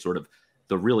look at sort of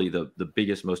the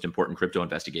biggest, most important crypto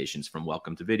investigations, from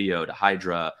Welcome to Video to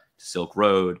Hydra to Silk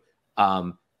Road,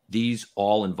 these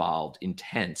all involved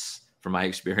intense, from my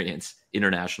experience,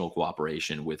 international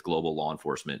cooperation with global law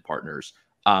enforcement partners.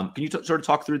 Can you sort of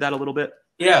talk through that a little bit?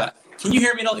 Yeah. Can you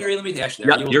hear me? Area, let me actually.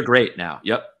 Yeah, you're great now.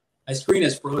 Yep. My screen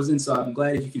is frozen, so I'm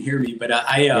glad if you can hear me. But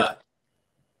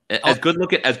as good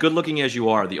looking as you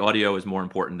are, the audio is more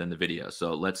important than the video.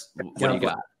 So what do you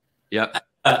got? Yep.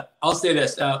 I'll say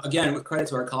this again, with credit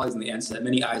to our colleagues in the NCET.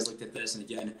 Many eyes looked at this, and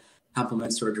again,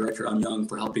 compliments to our director, Young,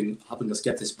 for helping us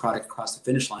get this product across the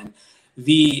finish line.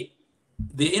 The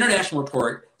international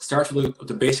report starts with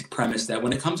the basic premise that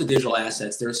when it comes to digital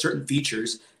assets, there are certain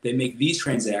features that make these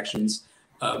transactions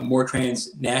more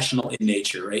transnational in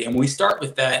nature, right? And when we start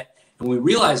with that, and we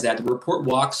realize that, the report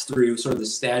walks through sort of the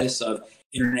status of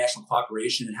international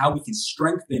cooperation and how we can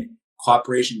strengthen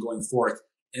cooperation going forth.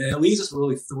 And it leads us with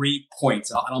really 3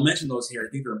 points. I'll mention those here.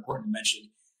 I think they're important to mention.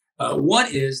 One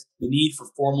is the need for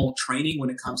formal training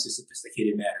when it comes to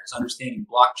sophisticated matters, understanding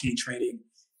blockchain trading,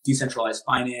 decentralized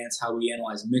finance, how we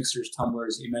analyze mixers,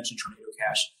 tumblers. You mentioned Tornado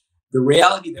Cash. The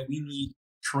reality that we need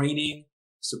training,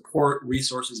 support,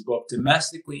 resources, both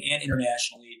domestically and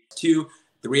internationally. 2,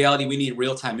 the reality we need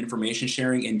real-time information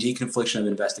sharing and deconfliction of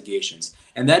investigations.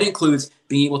 And that includes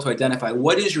being able to identify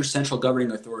what is your central governing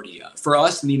authority. For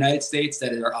us in the United States,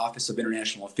 that is our Office of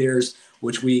International Affairs,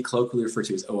 which we colloquially refer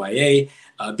to as OIA.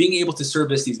 Being able to serve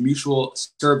these mutual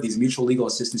legal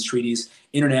assistance treaties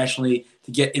internationally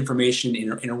to get information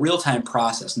in a real-time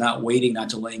process, not waiting, not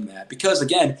delaying that. Because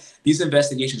again, these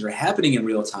investigations are happening in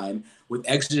real time with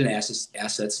exigent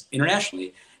assets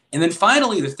internationally. And then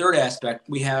finally, the third aspect,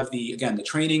 we have the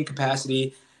training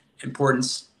capacity,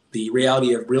 importance, the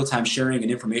reality of real-time sharing and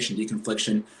information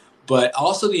deconfliction, but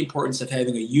also the importance of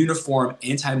having a uniform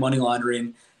anti-money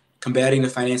laundering, combating the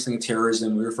financing of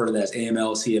terrorism, we refer to that as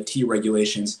AML, CFT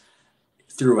regulations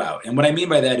throughout. And what I mean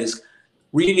by that is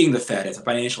reading the Fed as a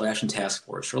financial action task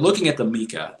force, or looking at the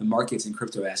MiCA, the markets and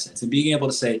crypto assets, and being able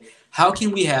to say, how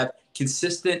can we have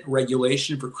consistent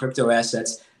regulation for crypto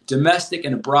assets, domestic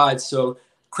and abroad, so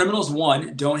criminals,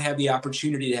 one, don't have the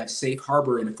opportunity to have safe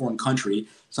harbor in a foreign country,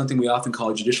 something we often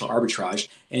call judicial arbitrage,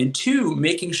 and two,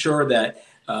 making sure that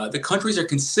the countries are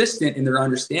consistent in their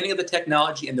understanding of the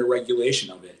technology and their regulation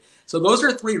of it. So those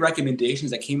are three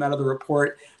recommendations that came out of the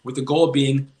report, with the goal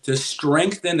being to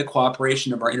strengthen the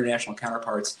cooperation of our international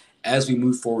counterparts as we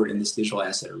move forward in this digital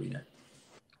asset arena.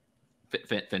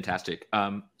 Fantastic.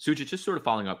 Sujit, just sort of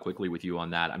following up quickly with you on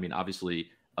that. I mean, obviously,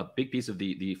 a big piece of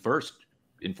the first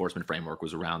enforcement framework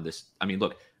was around this. I mean,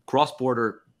 look,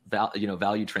 cross-border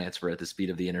value transfer at the speed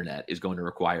of the internet is going to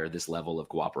require this level of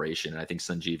cooperation. And I think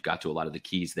Sanjeev got to a lot of the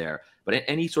keys there. But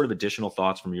any sort of additional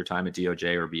thoughts from your time at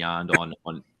DOJ or beyond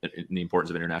on the importance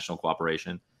of international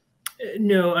cooperation?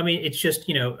 No, I mean, it's just,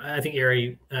 I think,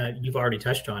 Ari, you've already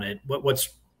touched on it. What's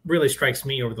really strikes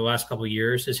me over the last couple of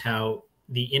years is how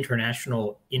the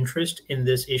international interest in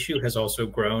this issue has also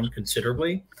grown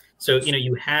considerably. So,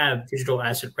 you have digital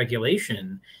asset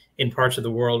regulation in parts of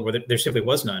the world where there simply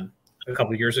was none a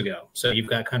couple of years ago. So you've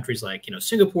got countries like,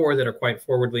 Singapore that are quite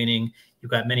forward-leaning.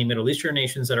 You've got many Middle Eastern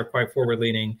nations that are quite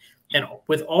forward-leaning. And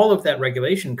with all of that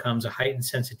regulation comes a heightened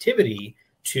sensitivity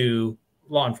to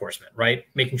law enforcement, right?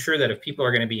 Making sure that if people are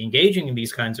going to be engaging in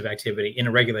these kinds of activity in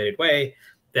a regulated way,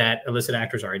 that illicit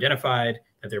actors are identified,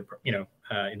 that they're,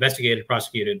 investigated,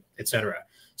 prosecuted, et cetera.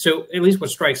 So at least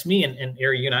what strikes me, and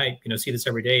Ari, you and I, see this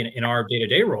every day in our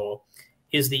day-to-day role,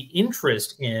 is the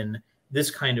interest in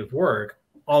this kind of work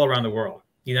all around the world.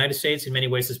 The United States, in many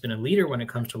ways, has been a leader when it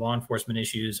comes to law enforcement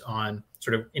issues on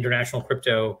sort of international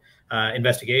crypto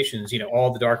investigations,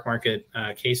 all the dark market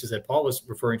cases that Paul was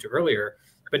referring to earlier.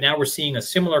 But now we're seeing a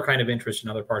similar kind of interest in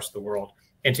other parts of the world.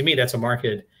 And to me, that's a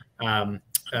market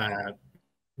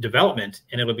development.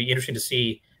 And it'll be interesting to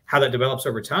see how that develops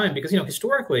over time, because,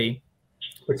 historically,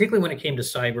 particularly when it came to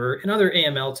cyber and other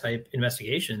AML type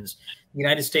investigations, the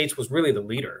United States was really the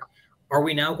leader. Are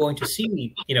we now going to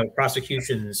see,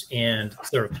 prosecutions and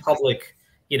sort of public,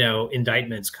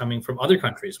 indictments coming from other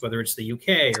countries, whether it's the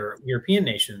UK or European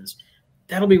nations?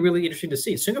 That'll be really interesting to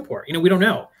see. Singapore, we don't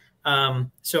know.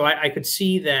 So I could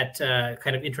see that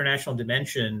kind of international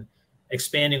dimension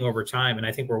expanding over time. And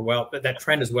I think that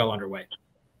trend is well underway.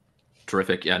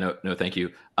 Terrific. Yeah, no, thank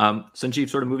you. Sanjeev,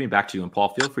 sort of moving back to you, and Paul,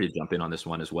 feel free to jump in on this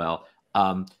one as well.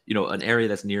 An area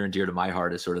that's near and dear to my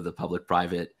heart is sort of the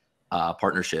public-private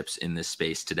partnerships in this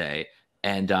space today.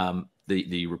 And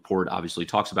the report obviously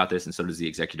talks about this, and so does the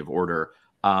executive order.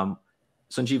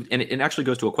 Sanjeev, and it actually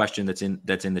goes to a question that's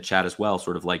in the chat as well,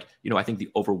 sort of like, I think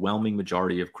the overwhelming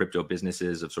majority of crypto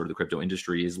businesses, of sort of the crypto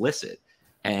industry, is licit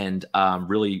and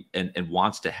really and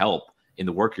wants to help in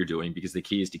the work you're doing, because the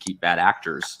key is to keep bad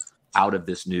actors out of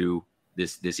this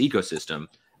ecosystem.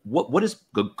 What does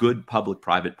a good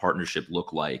public-private partnership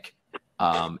look like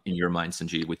in your mind,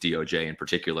 Sanjeev, with DOJ in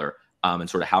particular, and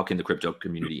sort of how can the crypto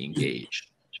community engage?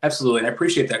 Absolutely, and I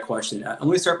appreciate that question. Let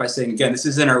me start by saying, again, this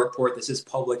is in our report. This is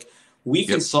public. We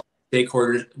consult with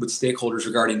stakeholders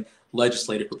regarding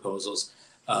legislative proposals,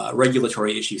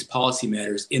 regulatory issues, policy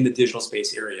matters in the digital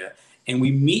space area. And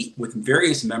we meet with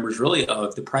various members, really,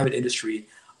 of the private industry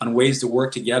on ways to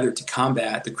work together to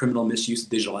combat the criminal misuse of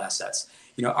digital assets.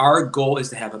 Our goal is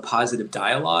to have a positive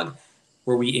dialogue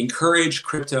where we encourage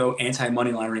crypto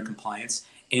anti-money laundering compliance,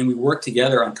 and we work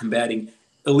together on combating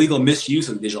illegal misuse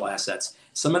of digital assets.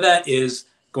 Some of that is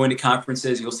going to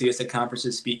conferences. You'll see us at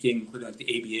conferences speaking, including like the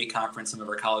ABA conference some of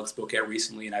our colleagues spoke at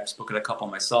recently, and I've spoken at a couple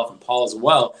myself and Paul as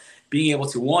well. Being able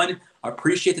to, one,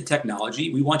 appreciate the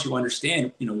technology. We want you to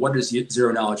understand, what is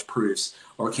zero knowledge proofs,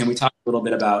 or can we talk a little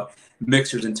bit about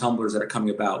mixers and tumblers that are coming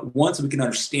about? One, so we can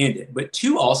understand it, but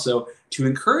two, also to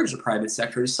encourage the private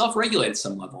sector to self-regulate at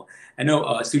some level. I know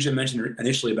Sujit mentioned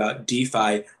initially about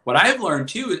DeFi. What I've learned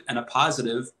too, and a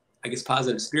positive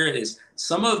spirit, is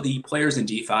some of the players in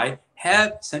DeFi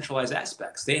have centralized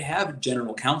aspects. They have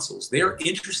general counsels. They are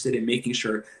interested in making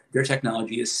sure their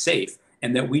technology is safe,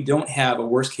 and that we don't have a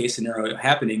worst case scenario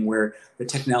happening where the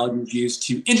technology is used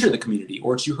to enter the community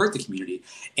or to hurt the community.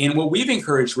 And what we've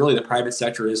encouraged really the private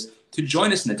sector is to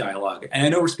join us in the dialogue. And I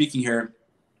know we're speaking here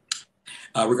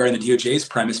regarding the DOJ's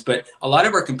premise, but a lot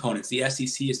of our components, the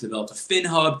SEC has developed a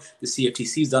FinHub, the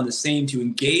CFTC has done the same to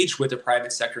engage with the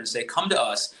private sector and say, come to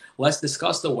us, let's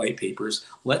discuss the white papers,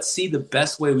 let's see the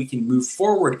best way we can move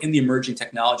forward in the emerging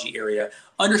technology area,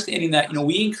 understanding that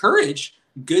we encourage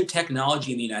good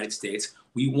technology in the United States.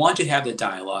 We want to have the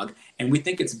dialogue, And we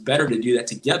think it's better to do that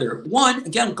together. One,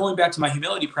 again, going back to my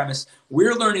humility premise,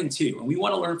 we're learning too. And we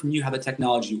want to learn from you how the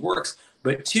technology works.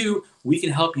 But two, we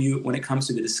can help you when it comes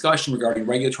to the discussion regarding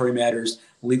regulatory matters,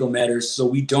 legal matters, so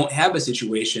we don't have a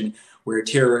situation where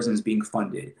terrorism is being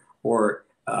funded or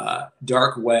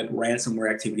dark web ransomware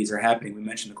activities are happening. We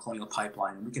mentioned the Colonial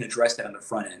Pipeline, and we can address that on the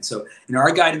front end. So,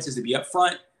 our guidance is to be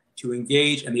upfront, to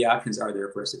engage, and the options are there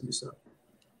for us to do so.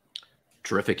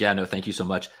 Terrific. Yeah, no, thank you so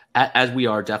much. As we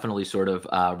are definitely sort of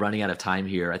running out of time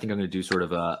here, I think I'm going to do sort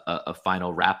of a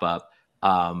final wrap up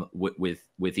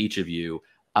with each of you.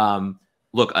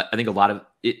 Look, I think a lot of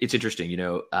it's interesting,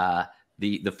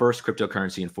 the first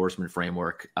cryptocurrency enforcement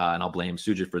framework, and I'll blame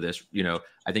Sujit for this.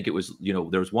 I think it was,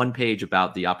 there was one page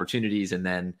about the opportunities and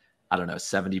then, I don't know,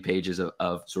 70 pages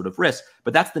of sort of risks.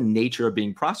 But that's the nature of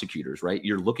being prosecutors, right?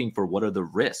 You're looking for what are the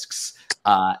risks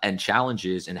and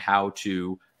challenges and how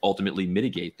to ultimately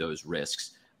mitigate those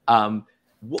risks.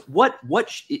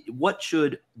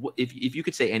 If you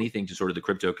could say anything to sort of the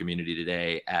crypto community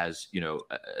today, as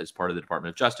as part of the Department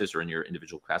of Justice or in your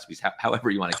individual capacities, however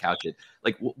you want to couch it,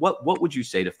 like what would you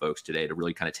say to folks today to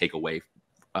really kind of take away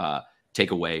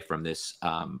from this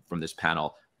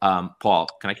panel? Paul,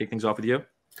 can I kick things off with you?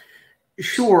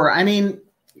 Sure. I mean,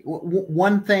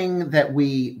 one thing that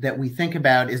we think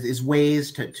about is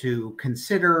ways to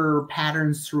consider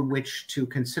patterns through which to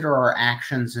consider our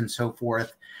actions and so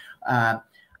forth.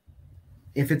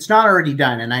 If it's not already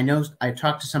done, and I know I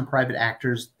talked to some private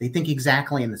actors, they think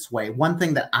exactly in this way. One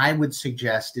thing that I would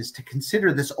suggest is to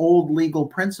consider this old legal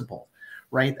principle,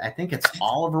 right? I think it's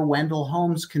Oliver Wendell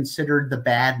Holmes considered the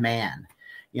bad man.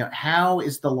 How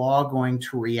is the law going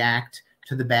to react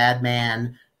to the bad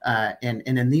man? And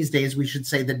in these days, we should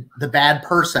say the bad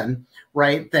person,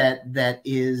 right? That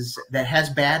has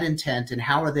bad intent, and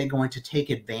how are they going to take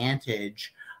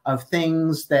advantage of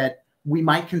things that we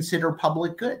might consider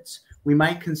public goods? We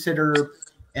might consider,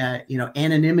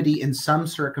 anonymity in some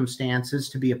circumstances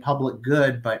to be a public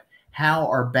good, but how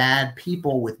are bad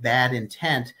people with bad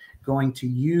intent going to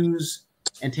use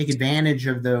and take advantage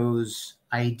of those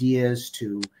ideas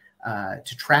to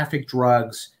traffic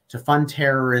drugs, to fund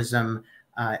terrorism,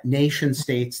 nation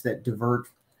states that divert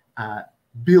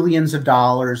billions of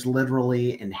dollars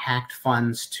literally in hacked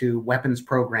funds to weapons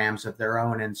programs of their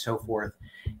own and so forth.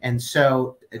 And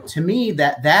so to me,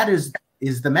 that is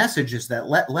the message, is that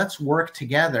let's work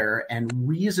together and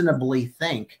reasonably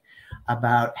think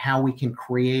about how we can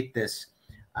create this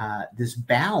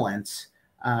balance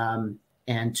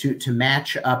and to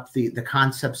match up the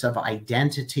concepts of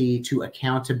identity to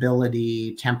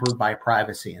accountability tempered by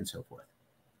privacy and so forth.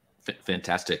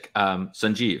 Fantastic.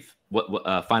 Sanjeev,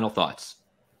 what final thoughts?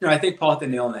 I think Paul hit the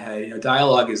nail on the head.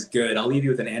 Dialogue is good. I'll leave you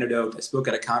with an anecdote. I spoke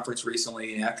at a conference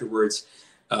recently, and afterwards,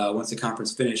 once the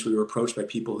conference finished, we were approached by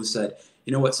people who said,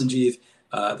 "You know what, Sanjeev,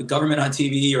 the government on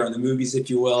TV or on the movies, if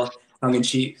you will, tongue in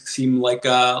cheek, seem like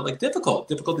difficult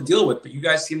to deal with. But you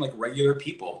guys seem like regular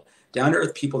people, down to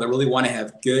earth people that really want to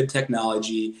have good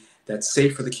technology that's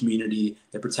safe for the community,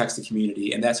 that protects the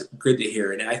community, and that's good to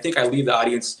hear." And I think I leave the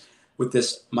audience with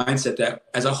this mindset that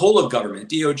as a whole of government,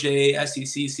 DOJ,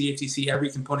 SEC, CFTC,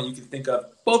 every component you can think of,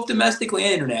 both domestically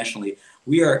and internationally,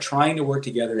 we are trying to work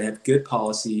together to have good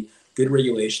policy, good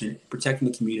regulation, protecting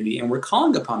the community. And we're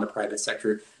calling upon the private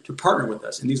sector to partner with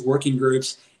us in these working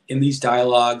groups, in these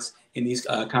dialogues, in these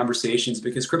conversations,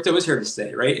 because crypto is here to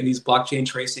stay, right? And these blockchain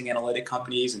tracing analytic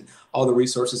companies and all the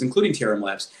resources, including TRM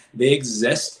Labs, they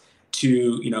exist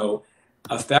to,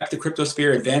 affect the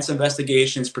cryptosphere, advance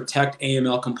investigations, protect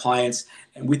AML compliance.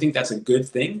 And we think that's a good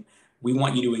thing. We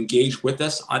want you to engage with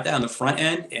us on that on the front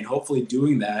end. And hopefully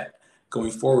doing that going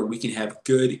forward, we can have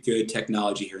good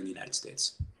technology here in the United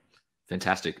States.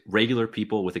 Fantastic. Regular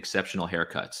people with exceptional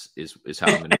haircuts is how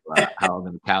I'm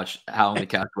going to couch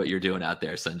what you're doing out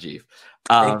there, Sanjeev.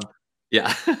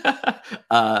 Yeah.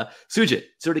 Sujit,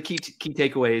 sort of key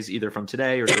takeaways either from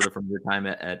today or sort of from your time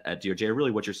at DOJ, or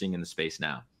really what you're seeing in the space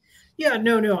now. Yeah,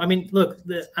 no. I mean, look,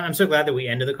 I'm so glad that we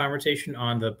ended the conversation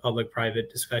on the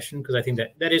public-private discussion, because I think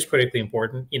that is critically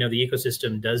important. The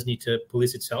ecosystem does need to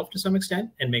police itself to some extent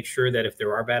and make sure that if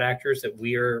there are bad actors, that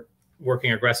we are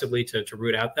working aggressively to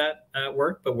root out that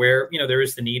work. But where, there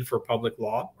is the need for public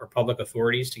law or public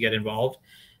authorities to get involved,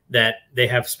 that they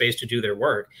have space to do their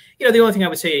work. The only thing I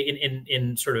would say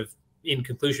in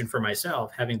conclusion for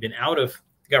myself, having been out of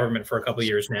government for a couple of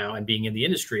years now and being in the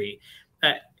industry,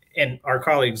 and our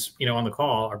colleagues, on the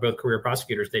call are both career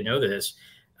prosecutors. They know this.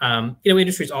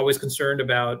 Industry is always concerned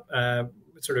about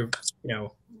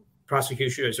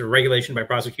prosecution, or regulation by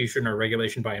prosecution or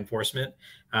regulation by enforcement.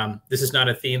 This is not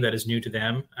a theme that is new to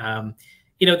them.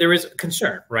 there is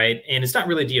concern, right? And it's not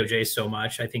really DOJ so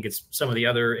much. I think it's some of the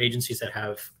other agencies that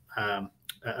have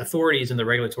authorities in the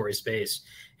regulatory space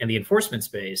and the enforcement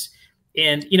space.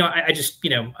 And,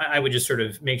 I would just sort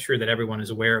of make sure that everyone is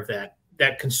aware of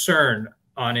that concern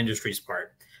on industry's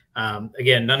part.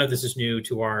 Again, none of this is new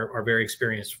to our very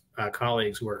experienced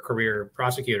colleagues who are career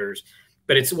prosecutors,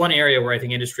 but it's one area where I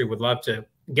think industry would love to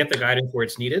get the guidance where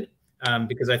it's needed,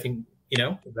 because I think,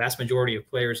 the vast majority of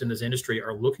players in this industry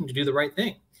are looking to do the right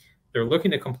thing. They're looking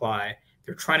to comply.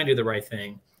 They're trying to do the right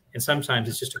thing. And sometimes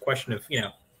it's just a question of,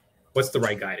 what's the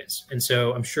right guidance? And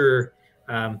so I'm sure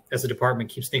as the department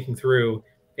keeps thinking through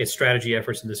its strategy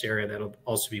efforts in this area, that'll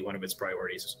also be one of its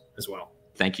priorities as well.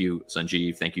 Thank you,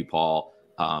 Sanjeev. Thank you, Paul.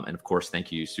 And of course, thank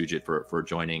you, Sujit, for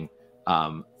joining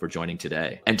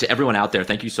today. And to everyone out there,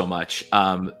 thank you so much.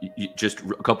 Just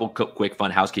a couple quick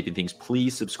fun housekeeping things.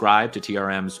 Please subscribe to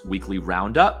TRM's weekly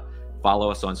roundup.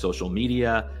 Follow us on social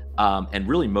media. And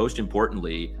really, most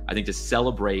importantly, I think to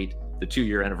celebrate the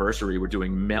 2-year anniversary, we're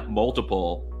doing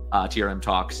multiple TRM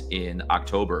talks in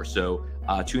October. So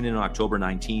tune in on October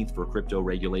 19th for crypto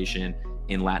regulation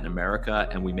in Latin America.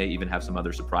 And we may even have some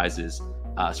other surprises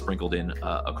sprinkled in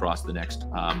across the next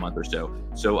month or so.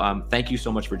 So thank you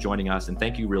so much for joining us. And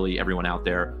thank you really everyone out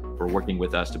there for working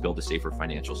with us to build a safer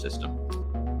financial system.